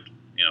target,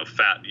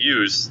 fat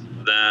use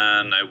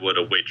than I would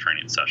a weight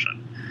training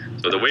session.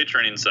 So the weight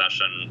training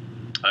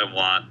session, I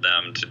want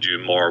them to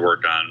do more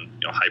work on,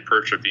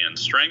 hypertrophy and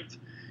strength.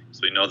 So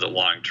we know that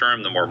long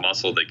term, the more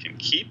muscle they can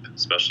keep,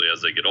 especially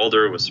as they get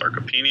older with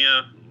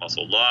sarcopenia,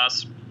 muscle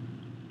loss,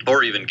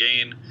 or even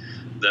gain,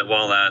 that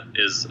while that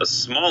is a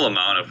small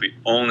amount, if we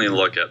only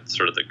look at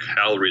sort of the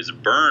calories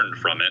burned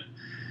from it,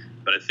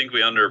 but I think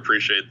we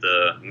underappreciate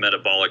the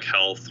metabolic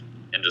health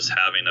and just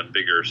having a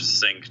bigger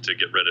sink to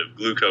get rid of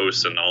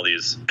glucose and all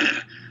these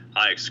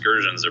high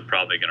excursions they're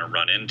probably going to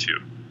run into.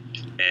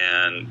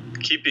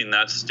 And keeping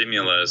that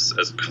stimulus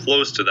as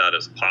close to that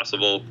as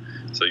possible.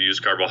 So use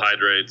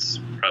carbohydrates,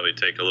 probably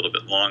take a little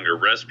bit longer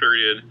rest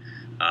period.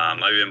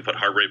 I've even put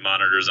heart rate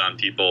monitors on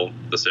people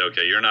to say,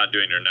 okay, you're not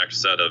doing your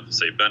next set of,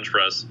 say, bench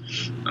press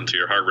until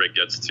your heart rate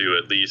gets to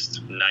at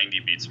least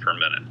 90 beats per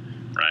minute,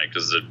 right?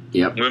 Because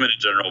women in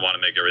general want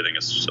to make everything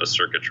a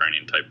circuit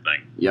training type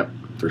thing. Yep,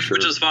 for sure.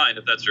 Which is fine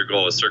if that's your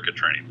goal, is circuit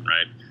training,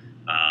 right?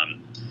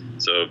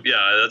 So,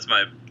 yeah, that's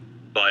my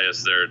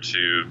bias there,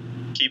 to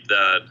keep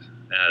that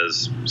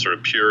as sort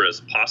of pure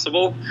as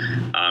possible,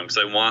 because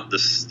I want the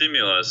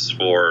stimulus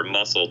for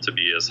muscle to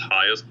be as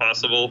high as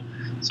possible.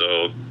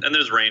 So, and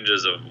there's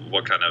ranges of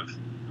what kind of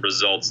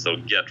results they'll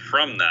get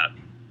from that.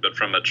 But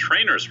from a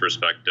trainer's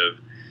perspective,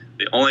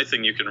 the only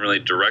thing you can really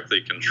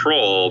directly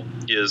control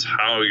is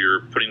how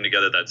you're putting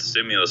together that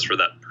stimulus for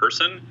that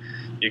person.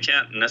 You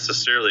can't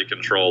necessarily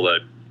control that,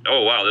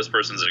 oh, wow, this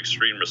person's an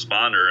extreme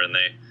responder, and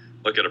they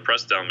look at a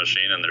press down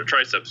machine and their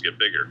triceps get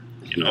bigger.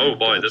 Oh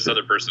boy, this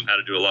other person had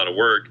to do a lot of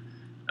work.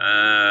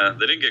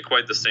 They didn't get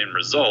quite the same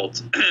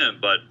result,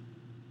 but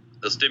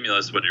the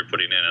stimulus, what you're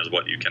putting in, is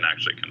what you can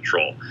actually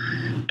control.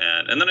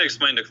 And then I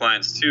explain to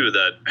clients too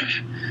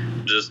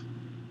that just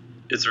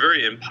it's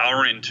very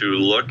empowering to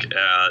look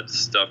at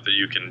stuff that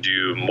you can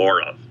do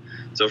more of.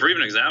 So for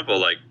even example,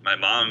 like my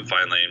mom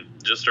finally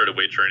just started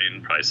weight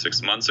training probably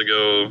 6 months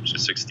ago.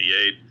 She's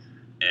 68,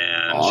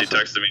 and awesome. She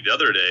texted me the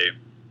other day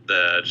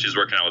that she's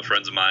working out with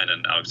friends of mine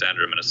in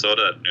Alexandria,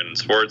 Minnesota at Noonan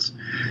Sports,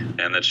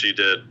 and that she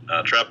did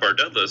trap bar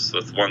deadlifts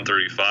with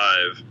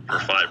 135 for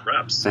 5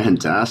 reps.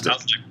 Fantastic. I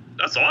was like,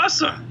 that's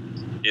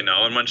awesome.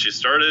 And when she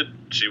started,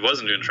 she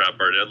wasn't doing trap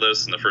bar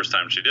deadlifts, and the first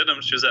time she did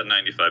them, she was at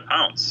 95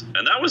 pounds.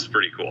 And that was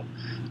pretty cool,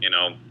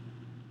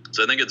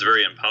 So I think it's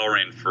very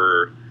empowering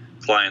for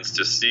clients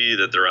to see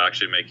that they're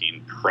actually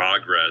making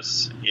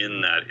progress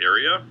in that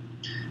area.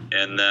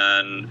 And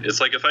then it's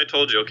like if I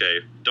told you, okay,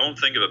 don't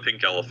think of a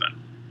pink elephant.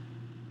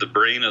 The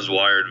brain is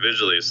wired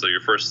visually, so your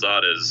first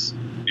thought is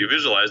you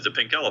visualize the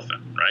pink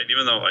elephant, right?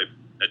 Even though I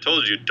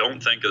told you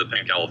don't think of the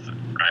pink elephant,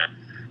 right?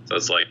 So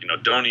it's like,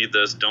 don't eat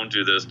this, don't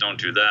do this, don't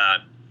do that.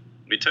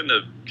 We tend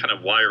to kind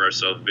of wire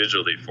ourselves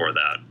visually for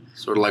that.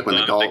 Sort of like when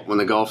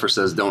the golfer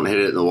says don't hit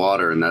it in the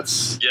water, and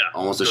that's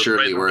almost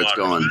assuredly where it's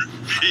going.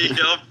 Yep.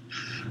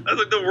 That's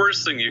like the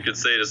worst thing you could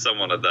say to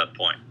someone at that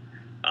point.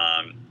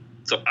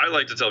 So I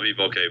like to tell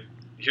people, okay,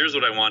 here's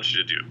what I want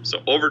you to do. So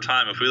over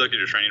time, if we look at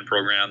your training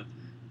program,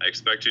 I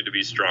expect you to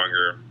be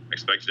stronger. I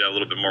expect you to have a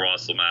little bit more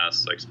muscle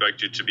mass. I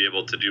expect you to be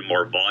able to do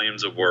more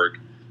volumes of work,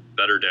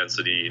 better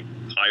density,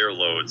 higher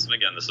loads. And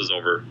again, this is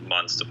over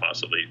months to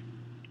possibly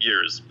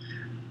years.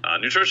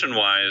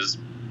 Nutrition-wise,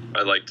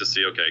 I like to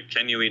see, okay,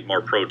 can you eat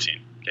more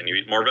protein? Can you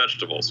eat more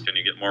vegetables? Can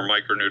you get more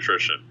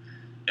micronutrition?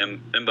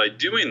 And by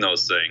doing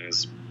those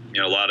things,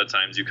 a lot of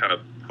times you kind of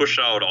push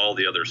out all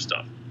the other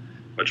stuff,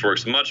 which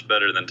works much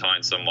better than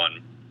telling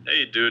someone,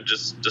 hey, dude,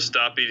 just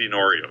stop eating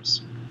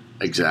Oreos.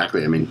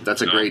 Exactly. I mean,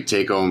 that's a great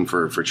take home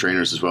for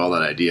trainers as well,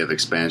 that idea of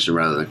expansion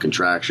rather than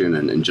contraction.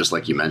 And just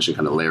like you mentioned,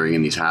 kind of layering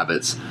in these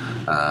habits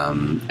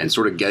and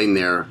sort of getting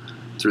there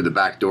through the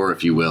back door,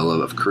 if you will,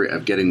 of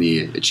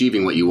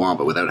achieving what you want,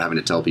 but without having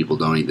to tell people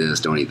don't eat this,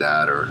 don't eat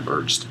that,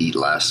 or just eat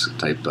less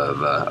type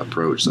of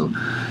approach. So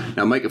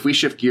now, Mike, if we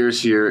shift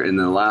gears here in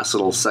the last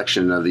little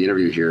section of the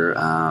interview here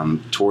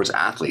towards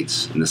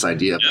athletes and this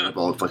idea of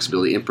metabolic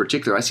flexibility in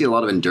particular, I see a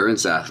lot of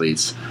endurance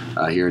athletes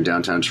here in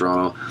downtown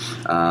Toronto.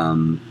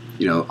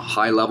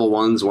 High level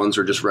ones who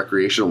are just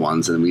recreational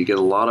ones, and we get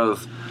a lot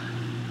of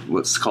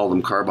let's call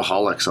them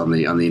carbaholics on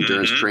the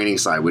endurance training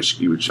side,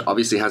 which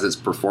obviously has its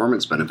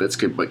performance benefits.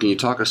 But can you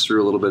talk us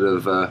through a little bit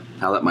of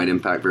how that might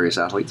impact various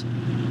athletes?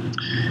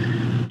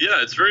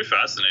 Yeah, it's very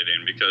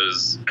fascinating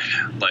because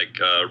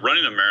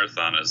running a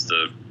marathon is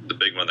the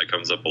big one that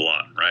comes up a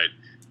lot, right?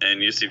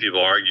 And you see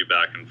people argue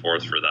back and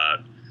forth for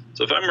that.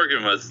 So if I'm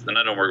working with, and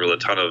I don't work with a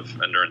ton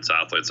of endurance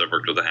athletes, I've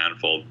worked with a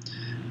handful,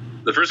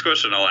 the first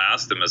question I'll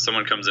ask them is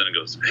someone comes in and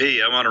goes,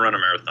 hey, I want to run a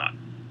marathon.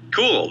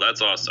 Cool,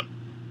 that's awesome.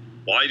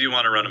 Why do you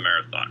want to run a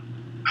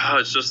marathon? Oh,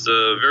 it's just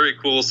a very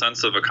cool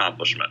sense of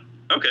accomplishment.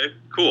 Okay,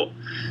 cool.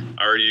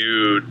 Are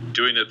you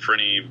doing it for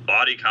any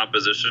body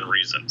composition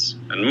reasons?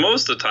 And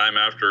most of the time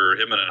after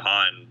him and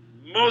Han,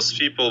 most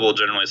people will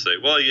generally say,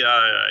 well, yeah,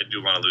 I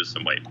do want to lose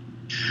some weight.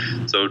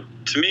 So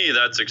to me,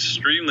 that's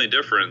extremely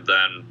different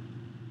than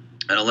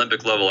an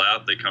Olympic level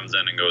athlete comes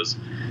in and goes,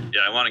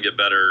 yeah, I want to get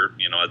better,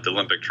 at the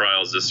Olympic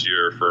trials this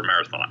year for a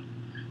marathon,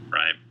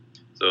 right?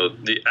 So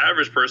the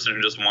average person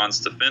who just wants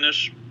to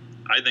finish,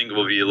 I think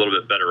will be a little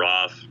bit better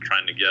off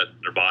trying to get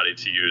their body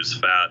to use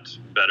fat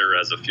better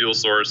as a fuel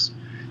source.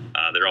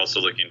 They're also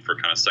looking for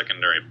kind of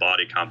secondary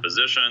body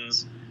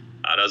compositions.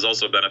 It has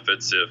also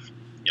benefits if,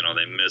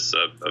 they miss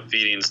a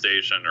feeding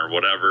station or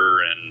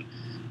whatever, and,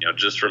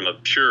 just from a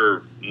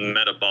pure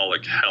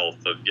metabolic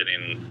health of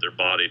getting their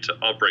body to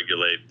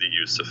upregulate the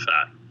use of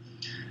fat.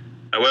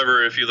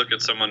 However, if you look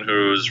at someone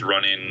who's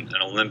running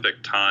an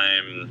Olympic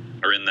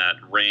time or in that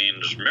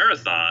range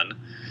marathon,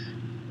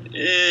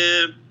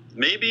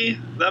 maybe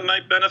that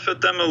might benefit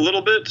them a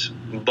little bit,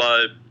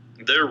 but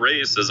their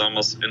race is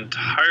almost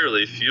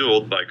entirely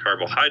fueled by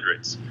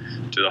carbohydrates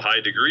to a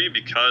high degree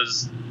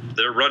because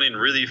they're running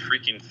really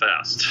freaking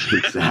fast.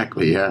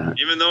 Exactly, yeah.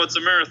 Even though it's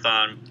a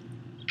marathon,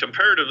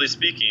 comparatively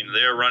speaking,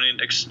 they are running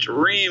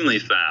extremely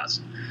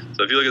fast.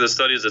 So if you look at the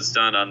studies that's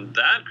done on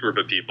that group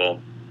of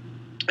people,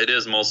 it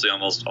is mostly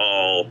almost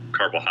all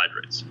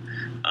carbohydrates.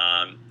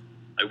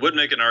 I would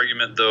make an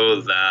argument, though,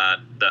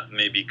 that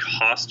may be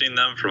costing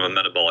them from a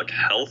metabolic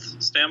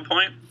health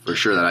standpoint. For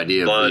sure, that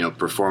idea of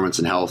performance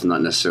and health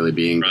not necessarily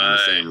being down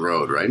the same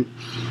road, right?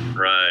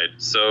 Right.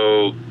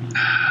 So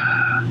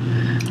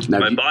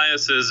my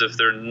bias is if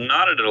they're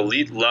not at an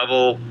elite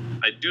level,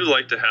 I do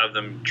like to have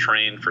them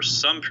train for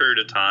some period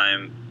of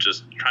time,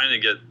 just trying to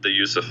get the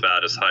use of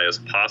fat as high as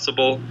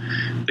possible.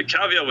 The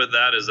caveat with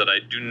that is that I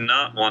do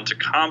not want to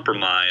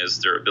compromise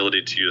their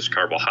ability to use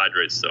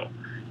carbohydrates, though.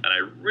 And I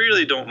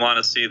really don't want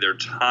to see their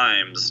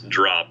times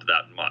drop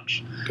that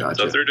much. Gotcha.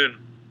 So if they're doing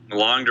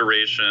long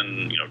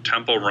duration,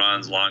 tempo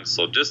runs, long,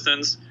 slow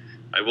distance,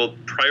 I will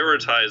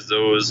prioritize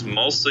those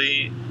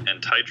mostly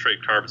and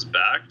titrate carbs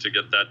back to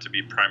get that to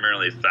be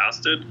primarily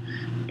fasted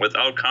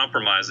without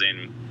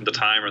compromising the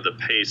time or the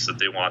pace that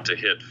they want to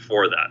hit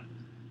for that.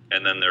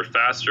 And then their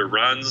faster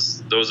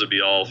runs, those would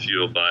be all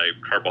fueled by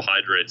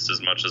carbohydrates as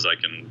much as I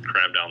can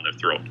cram down their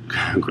throat.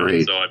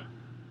 Great. So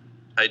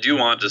I do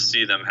want to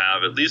see them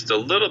have at least a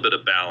little bit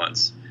of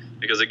balance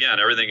because, again,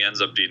 everything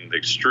ends up being the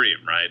extreme,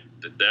 right?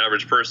 The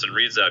average person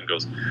reads that and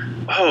goes,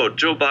 oh,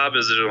 Joe Bob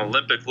is an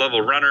Olympic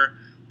level runner.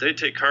 They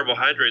take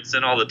carbohydrates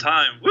in all the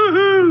time.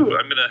 Woohoo!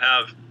 I'm going to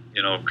have,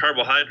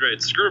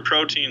 carbohydrates, screw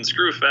protein,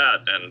 screw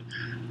fat. And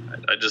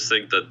I just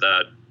think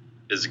that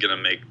is going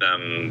to make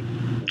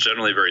them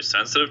generally very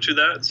sensitive to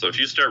that. So if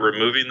you start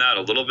removing that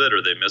a little bit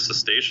or they miss a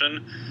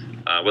station,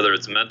 whether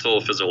it's mental,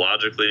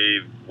 physiologically,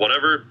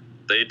 whatever,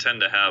 they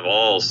tend to have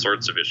all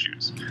sorts of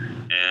issues.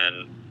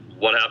 And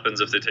what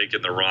happens if they take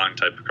in the wrong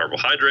type of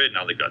carbohydrate?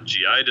 Now they've got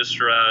GI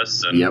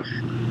distress and,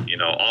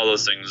 all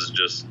those things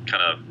just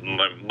kind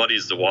of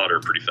muddies the water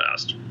pretty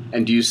fast.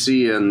 And do you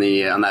see on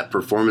that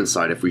performance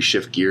side, if we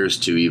shift gears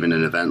to even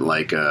an event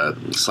like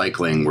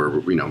cycling where,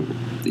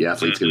 the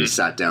athlete's going to be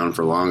sat down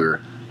for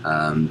longer,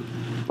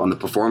 on the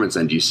performance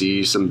end, do you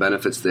see some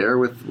benefits there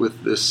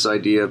with this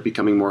idea of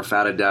becoming more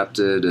fat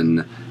adapted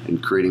and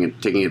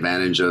taking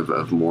advantage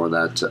of more of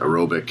that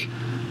aerobic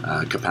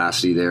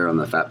capacity there on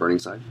the fat burning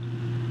side?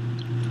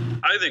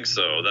 I think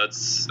so.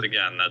 That's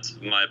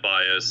my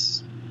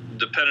bias,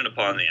 dependent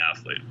upon the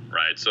athlete,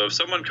 right? So if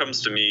someone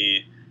comes to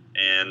me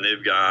and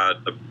they've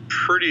got a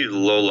pretty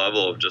low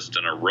level of just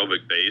an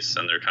aerobic base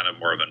and they're kind of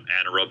more of an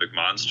anaerobic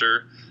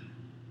monster,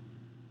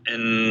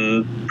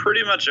 in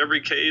pretty much every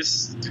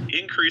case,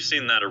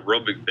 increasing that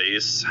aerobic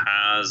base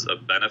has a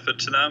benefit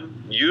to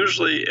them,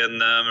 usually in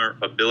their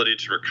ability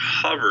to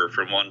recover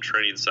from one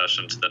training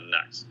session to the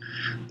next.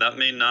 That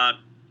may not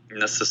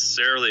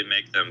necessarily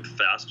make them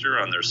faster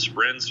on their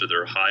sprints or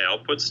their high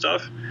output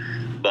stuff,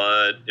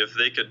 but if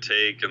they could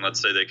take, and let's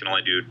say they can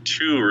only do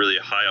 2 really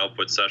high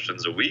output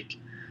sessions a week,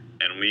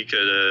 and we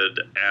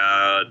could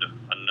add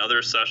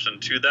another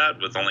session to that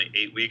with only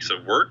 8 weeks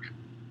of work,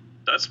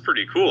 that's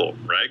pretty cool,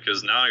 right?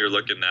 Because now you're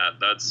looking at,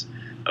 that's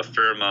a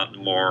fair amount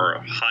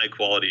more high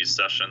quality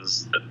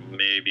sessions that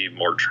may be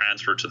more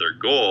transferred to their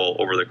goal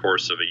over the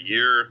course of a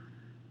year,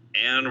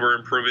 and we're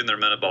improving their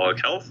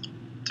metabolic health.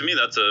 To me,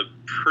 that's a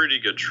pretty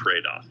good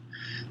trade-off.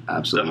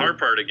 Absolutely. The hard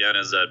part, again,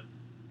 is that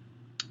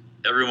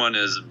everyone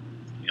is,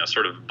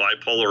 sort of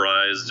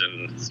bipolarized,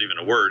 and it's even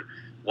a word,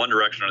 one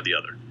direction or the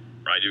other,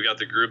 right? You've got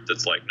the group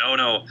that's like, no,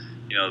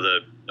 the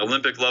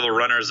Olympic level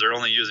runners, they're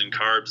only using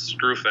carbs,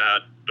 screw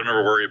fat, don't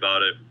ever worry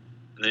about it.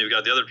 And then you've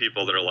got the other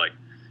people that are like,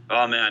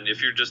 oh man,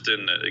 if you're just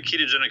in a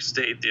ketogenic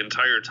state the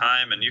entire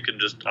time and you can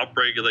just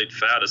upregulate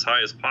fat as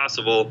high as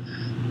possible,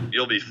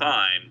 you'll be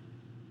fine.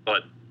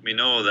 But we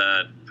know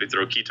that if we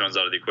throw ketones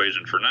out of the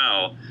equation for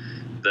now,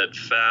 that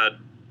fat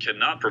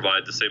cannot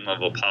provide the same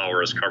level of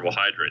power as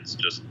carbohydrates,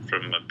 just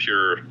from a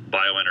pure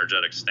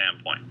bioenergetic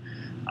standpoint.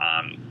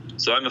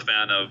 So I'm a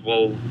fan of,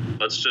 well,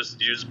 let's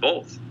just use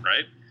both,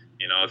 right?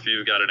 If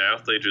you've got an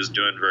athlete who's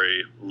doing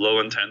very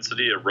low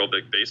intensity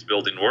aerobic base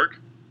building work,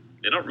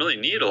 they don't really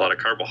need a lot of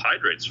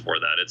carbohydrates for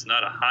that. It's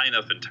not a high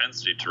enough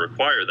intensity to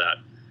require that,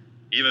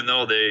 even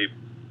though they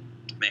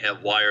may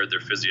have wired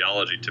their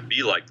physiology to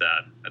be like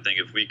that. I think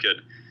if we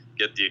could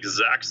get the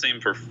exact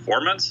same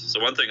performance, so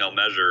one thing I'll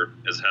measure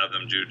is have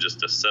them do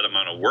just a set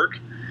amount of work,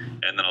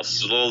 and then I'll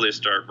slowly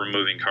start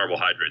removing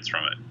carbohydrates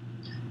from it.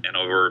 And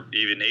over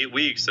even 8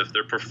 weeks, if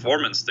their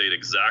performance stayed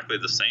exactly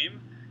the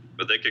same,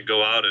 but they could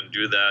go out and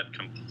do that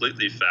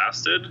completely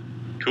fasted,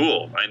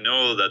 cool. I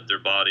know that their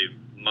body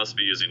must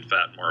be using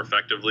fat more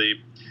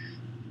effectively.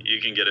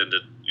 You can get into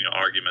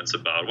arguments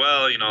about,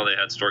 well, they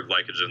had stored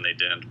glycogen, they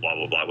didn't, blah,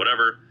 blah, blah,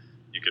 whatever.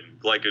 You can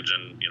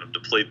glycogen,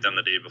 deplete them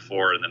the day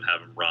before and then have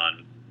them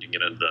run. You can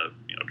get into the,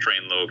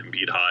 train low,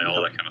 compete high,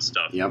 all that kind of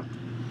stuff. Yep.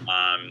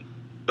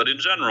 But in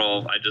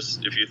general,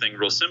 if you think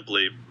real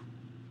simply,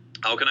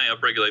 how can I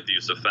upregulate the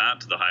use of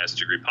fat to the highest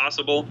degree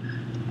possible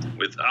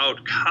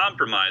without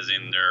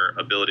compromising their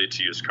ability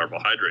to use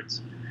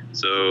carbohydrates?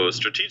 So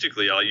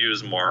strategically, I'll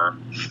use more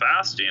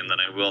fasting than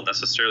I will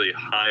necessarily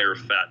higher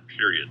fat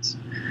periods.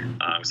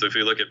 So if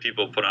you look at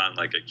people put on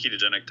like a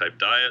ketogenic type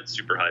diet,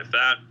 super high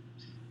fat,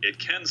 it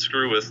can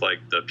screw with like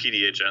the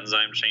PDH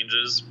enzyme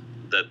changes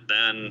that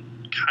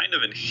then kind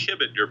of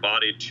inhibit your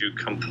body to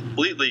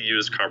completely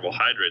use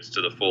carbohydrates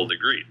to the full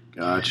degree.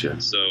 Gotcha.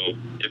 So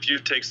if you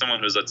take someone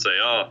who's, let's say,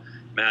 oh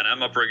man, I'm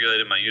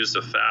upregulating my use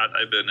of fat,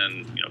 I've been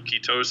in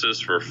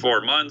ketosis for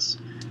 4 months,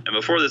 and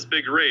before this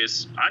big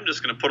race, I'm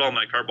just going to put all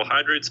my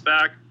carbohydrates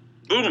back.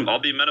 Boom, I'll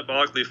be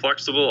metabolically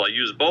flexible. I'll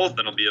use both,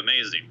 and it'll be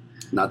amazing.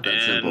 Not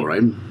that simple,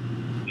 right?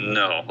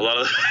 No, a lot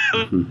of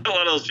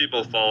those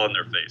people fall on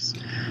their face.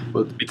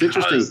 Well, it's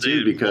interesting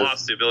too because they've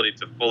lost the ability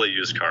to fully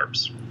use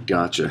carbs.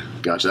 Gotcha.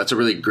 That's a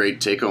really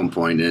great take-home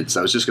point. And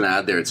I was just going to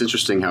add there, it's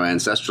interesting how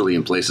ancestrally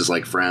in places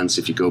like France,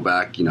 if you go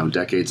back,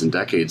 decades and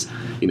decades,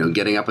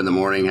 getting up in the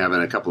morning,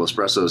 having a couple of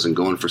espressos and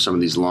going for some of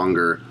these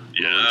longer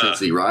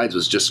intensity rides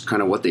was just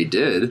kind of what they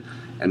did.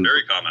 And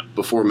very common.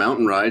 Before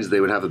mountain rides, they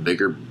would have a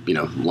bigger,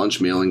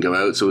 lunch meal and go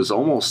out. So it was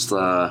almost,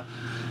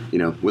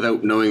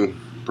 without knowing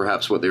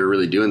perhaps what they were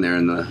really doing there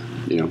in the,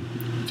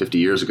 50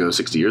 years ago,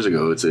 60 years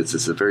ago,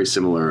 it's a very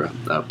similar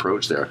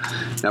approach there.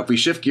 Now, if we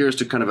shift gears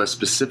to kind of a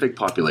specific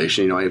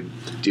population, I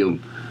deal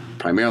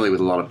primarily with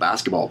a lot of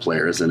basketball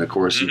players, and of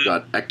course you've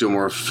got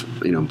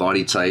ectomorph,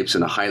 body types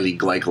and a highly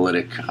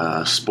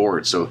glycolytic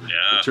sport. So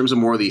in terms of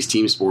more of these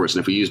team sports, and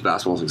if we use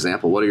basketball as an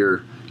example, what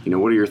are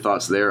your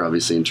thoughts there,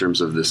 obviously, in terms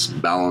of this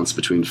balance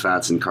between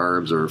fats and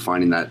carbs, or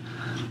finding that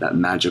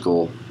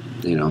magical,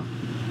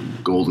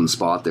 golden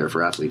spot there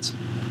for athletes?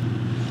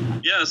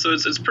 Yeah, so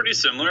it's pretty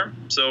similar.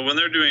 So when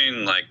they're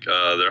doing like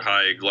their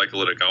high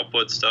glycolytic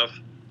output stuff,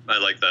 I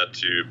like that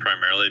to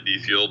primarily be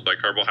fueled by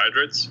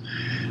carbohydrates.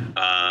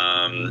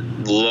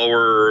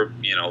 Lower,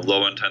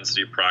 low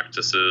intensity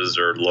practices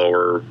or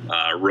lower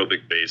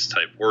aerobic base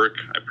type work,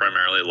 I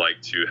primarily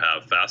like to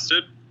have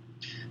fasted.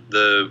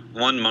 The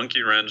one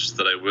monkey wrench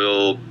that I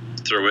will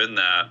throw in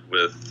that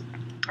with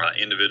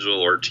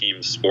individual or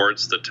team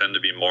sports that tend to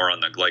be more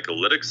on the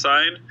glycolytic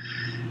side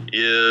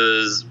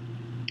is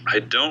I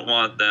don't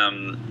want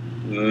them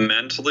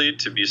mentally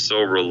to be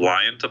so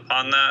reliant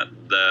upon that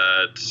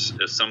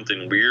if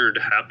something weird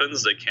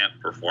happens, they can't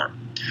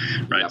perform,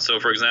 right? Yep. So,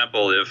 for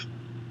example,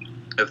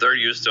 if they're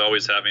used to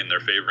always having their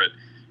favorite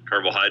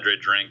carbohydrate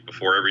drink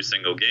before every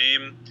single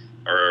game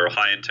or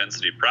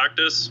high-intensity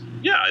practice,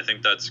 I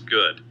think that's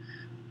good.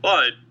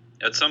 But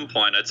at some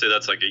point, I'd say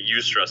that's like a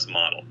eustress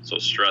model. So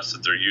stress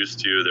that they're used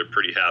to, they're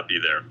pretty happy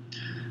there.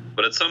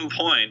 But at some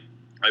point,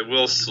 I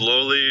will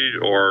slowly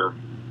or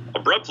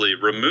abruptly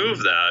remove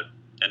that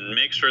and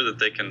make sure that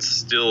they can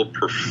still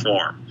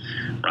perform,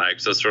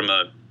 right? So from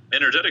an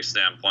energetic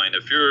standpoint,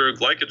 if your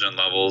glycogen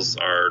levels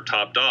are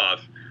topped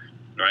off,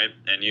 right,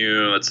 and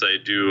you, let's say,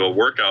 do a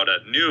workout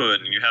at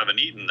noon and you haven't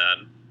eaten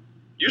then,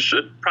 you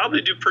should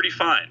probably do pretty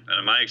fine. And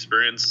in my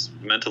experience,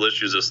 mental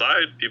issues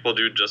aside, people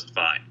do just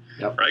fine,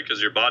 right?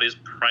 Because your body's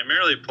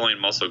primarily pulling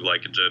muscle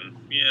glycogen.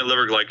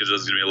 Liver glycogen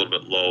is going to be a little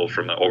bit low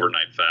from the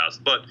overnight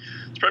fast, but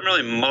it's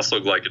primarily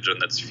muscle glycogen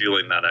that's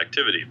fueling that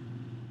activity.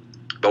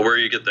 But where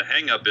you get the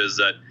hang up is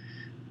that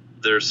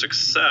their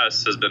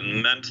success has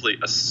been mentally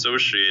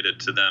associated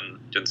to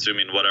them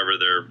consuming whatever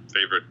their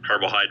favorite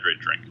carbohydrate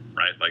drink,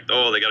 right? Like,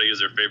 oh, they got to use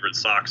their favorite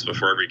socks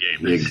before every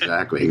game.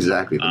 Exactly.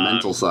 The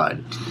mental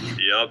side.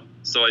 Yep.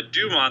 So I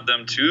do want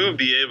them to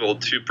be able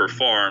to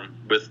perform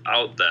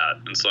without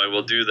that. And so I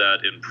will do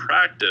that in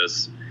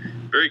practice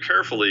very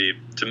carefully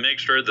to make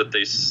sure that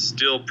they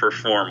still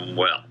perform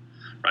well,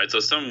 right? So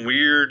some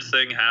weird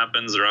thing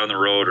happens, they're on the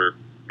road, or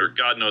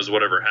God knows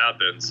whatever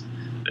happens.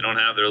 They don't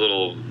have their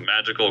little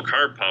magical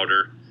carb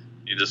powder.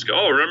 You just go,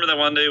 oh, remember that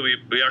one day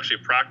we actually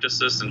practiced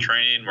this in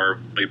training where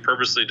we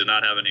purposely did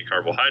not have any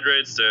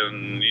carbohydrates,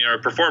 and our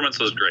performance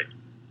was great.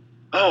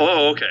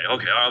 Oh, okay,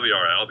 I'll be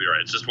all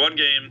right. It's just one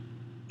game.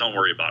 Don't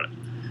worry about it.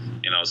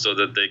 So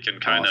that they can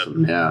kind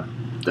of have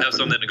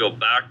something to go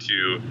back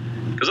to.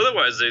 Because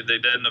otherwise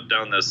they'd end up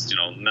down this,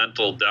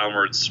 mental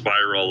downward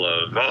spiral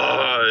of,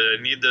 I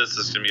need this.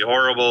 It's going to be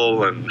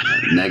horrible. And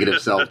negative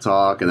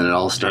self-talk. And then it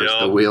all starts,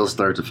 the wheels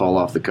start to fall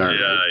off the cart.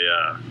 Yeah,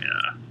 right? Yeah.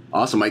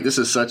 Awesome, Mike. This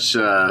is such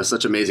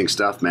amazing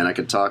stuff, man. I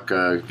could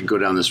could go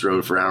down this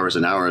road for hours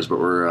and hours, but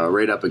we're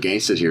right up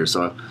against it here.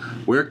 So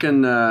where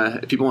can,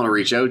 if people want to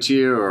reach out to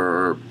you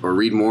or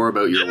read more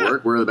about your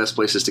work, where are the best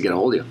places to get a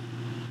hold of you?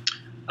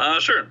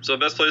 Sure. So the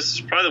best place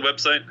is probably the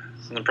website.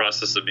 It's in the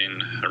process of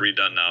being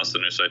redone now, so the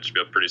new site should be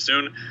up pretty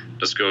soon.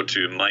 Just go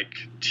to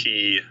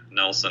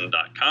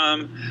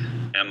MikeTNelson.com,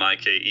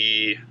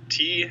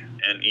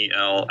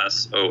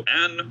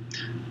 MikeTNelson.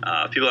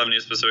 If people have any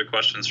specific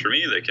questions for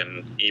me, they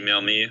can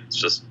email me. It's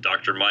just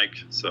Dr. Mike,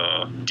 so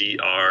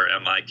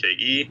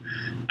DRMIKE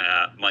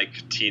at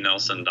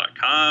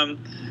MikeTNelson.com.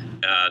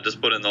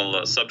 Just put in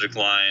the subject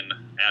line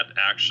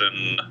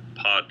 @Action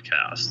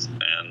Podcast,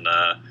 and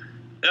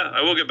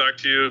I will get back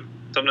to you.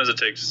 Sometimes it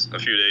takes a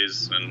few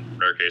days, in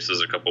rare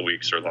cases a couple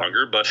weeks or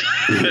longer, but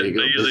I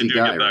usually do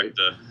get back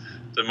to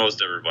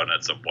most everyone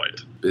at some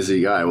point.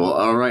 Busy guy. Well,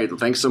 all right.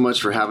 Thanks so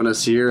much for having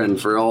us here.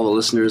 And for all the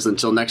listeners,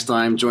 until next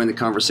time, join the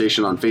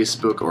conversation on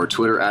Facebook or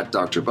Twitter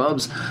 @Dr.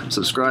 Bubbs.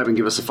 Subscribe and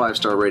give us a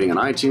 5-star rating on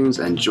iTunes,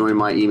 and join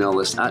my email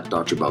list at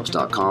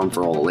drbubbs.com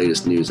for all the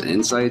latest news and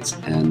insights.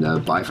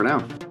 And bye for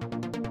now.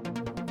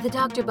 The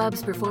Dr.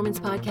 Bubbs Performance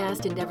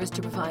Podcast endeavors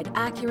to provide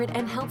accurate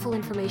and helpful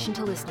information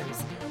to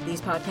listeners.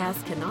 These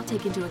podcasts cannot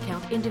take into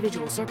account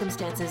individual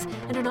circumstances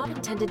and are not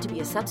intended to be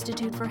a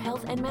substitute for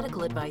health and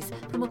medical advice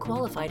from a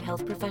qualified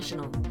health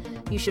professional.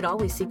 You should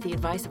always seek the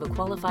advice of a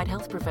qualified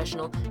health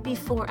professional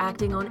before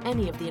acting on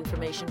any of the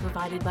information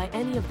provided by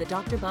any of the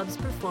Dr. Bubbs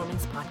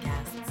Performance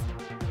Podcasts.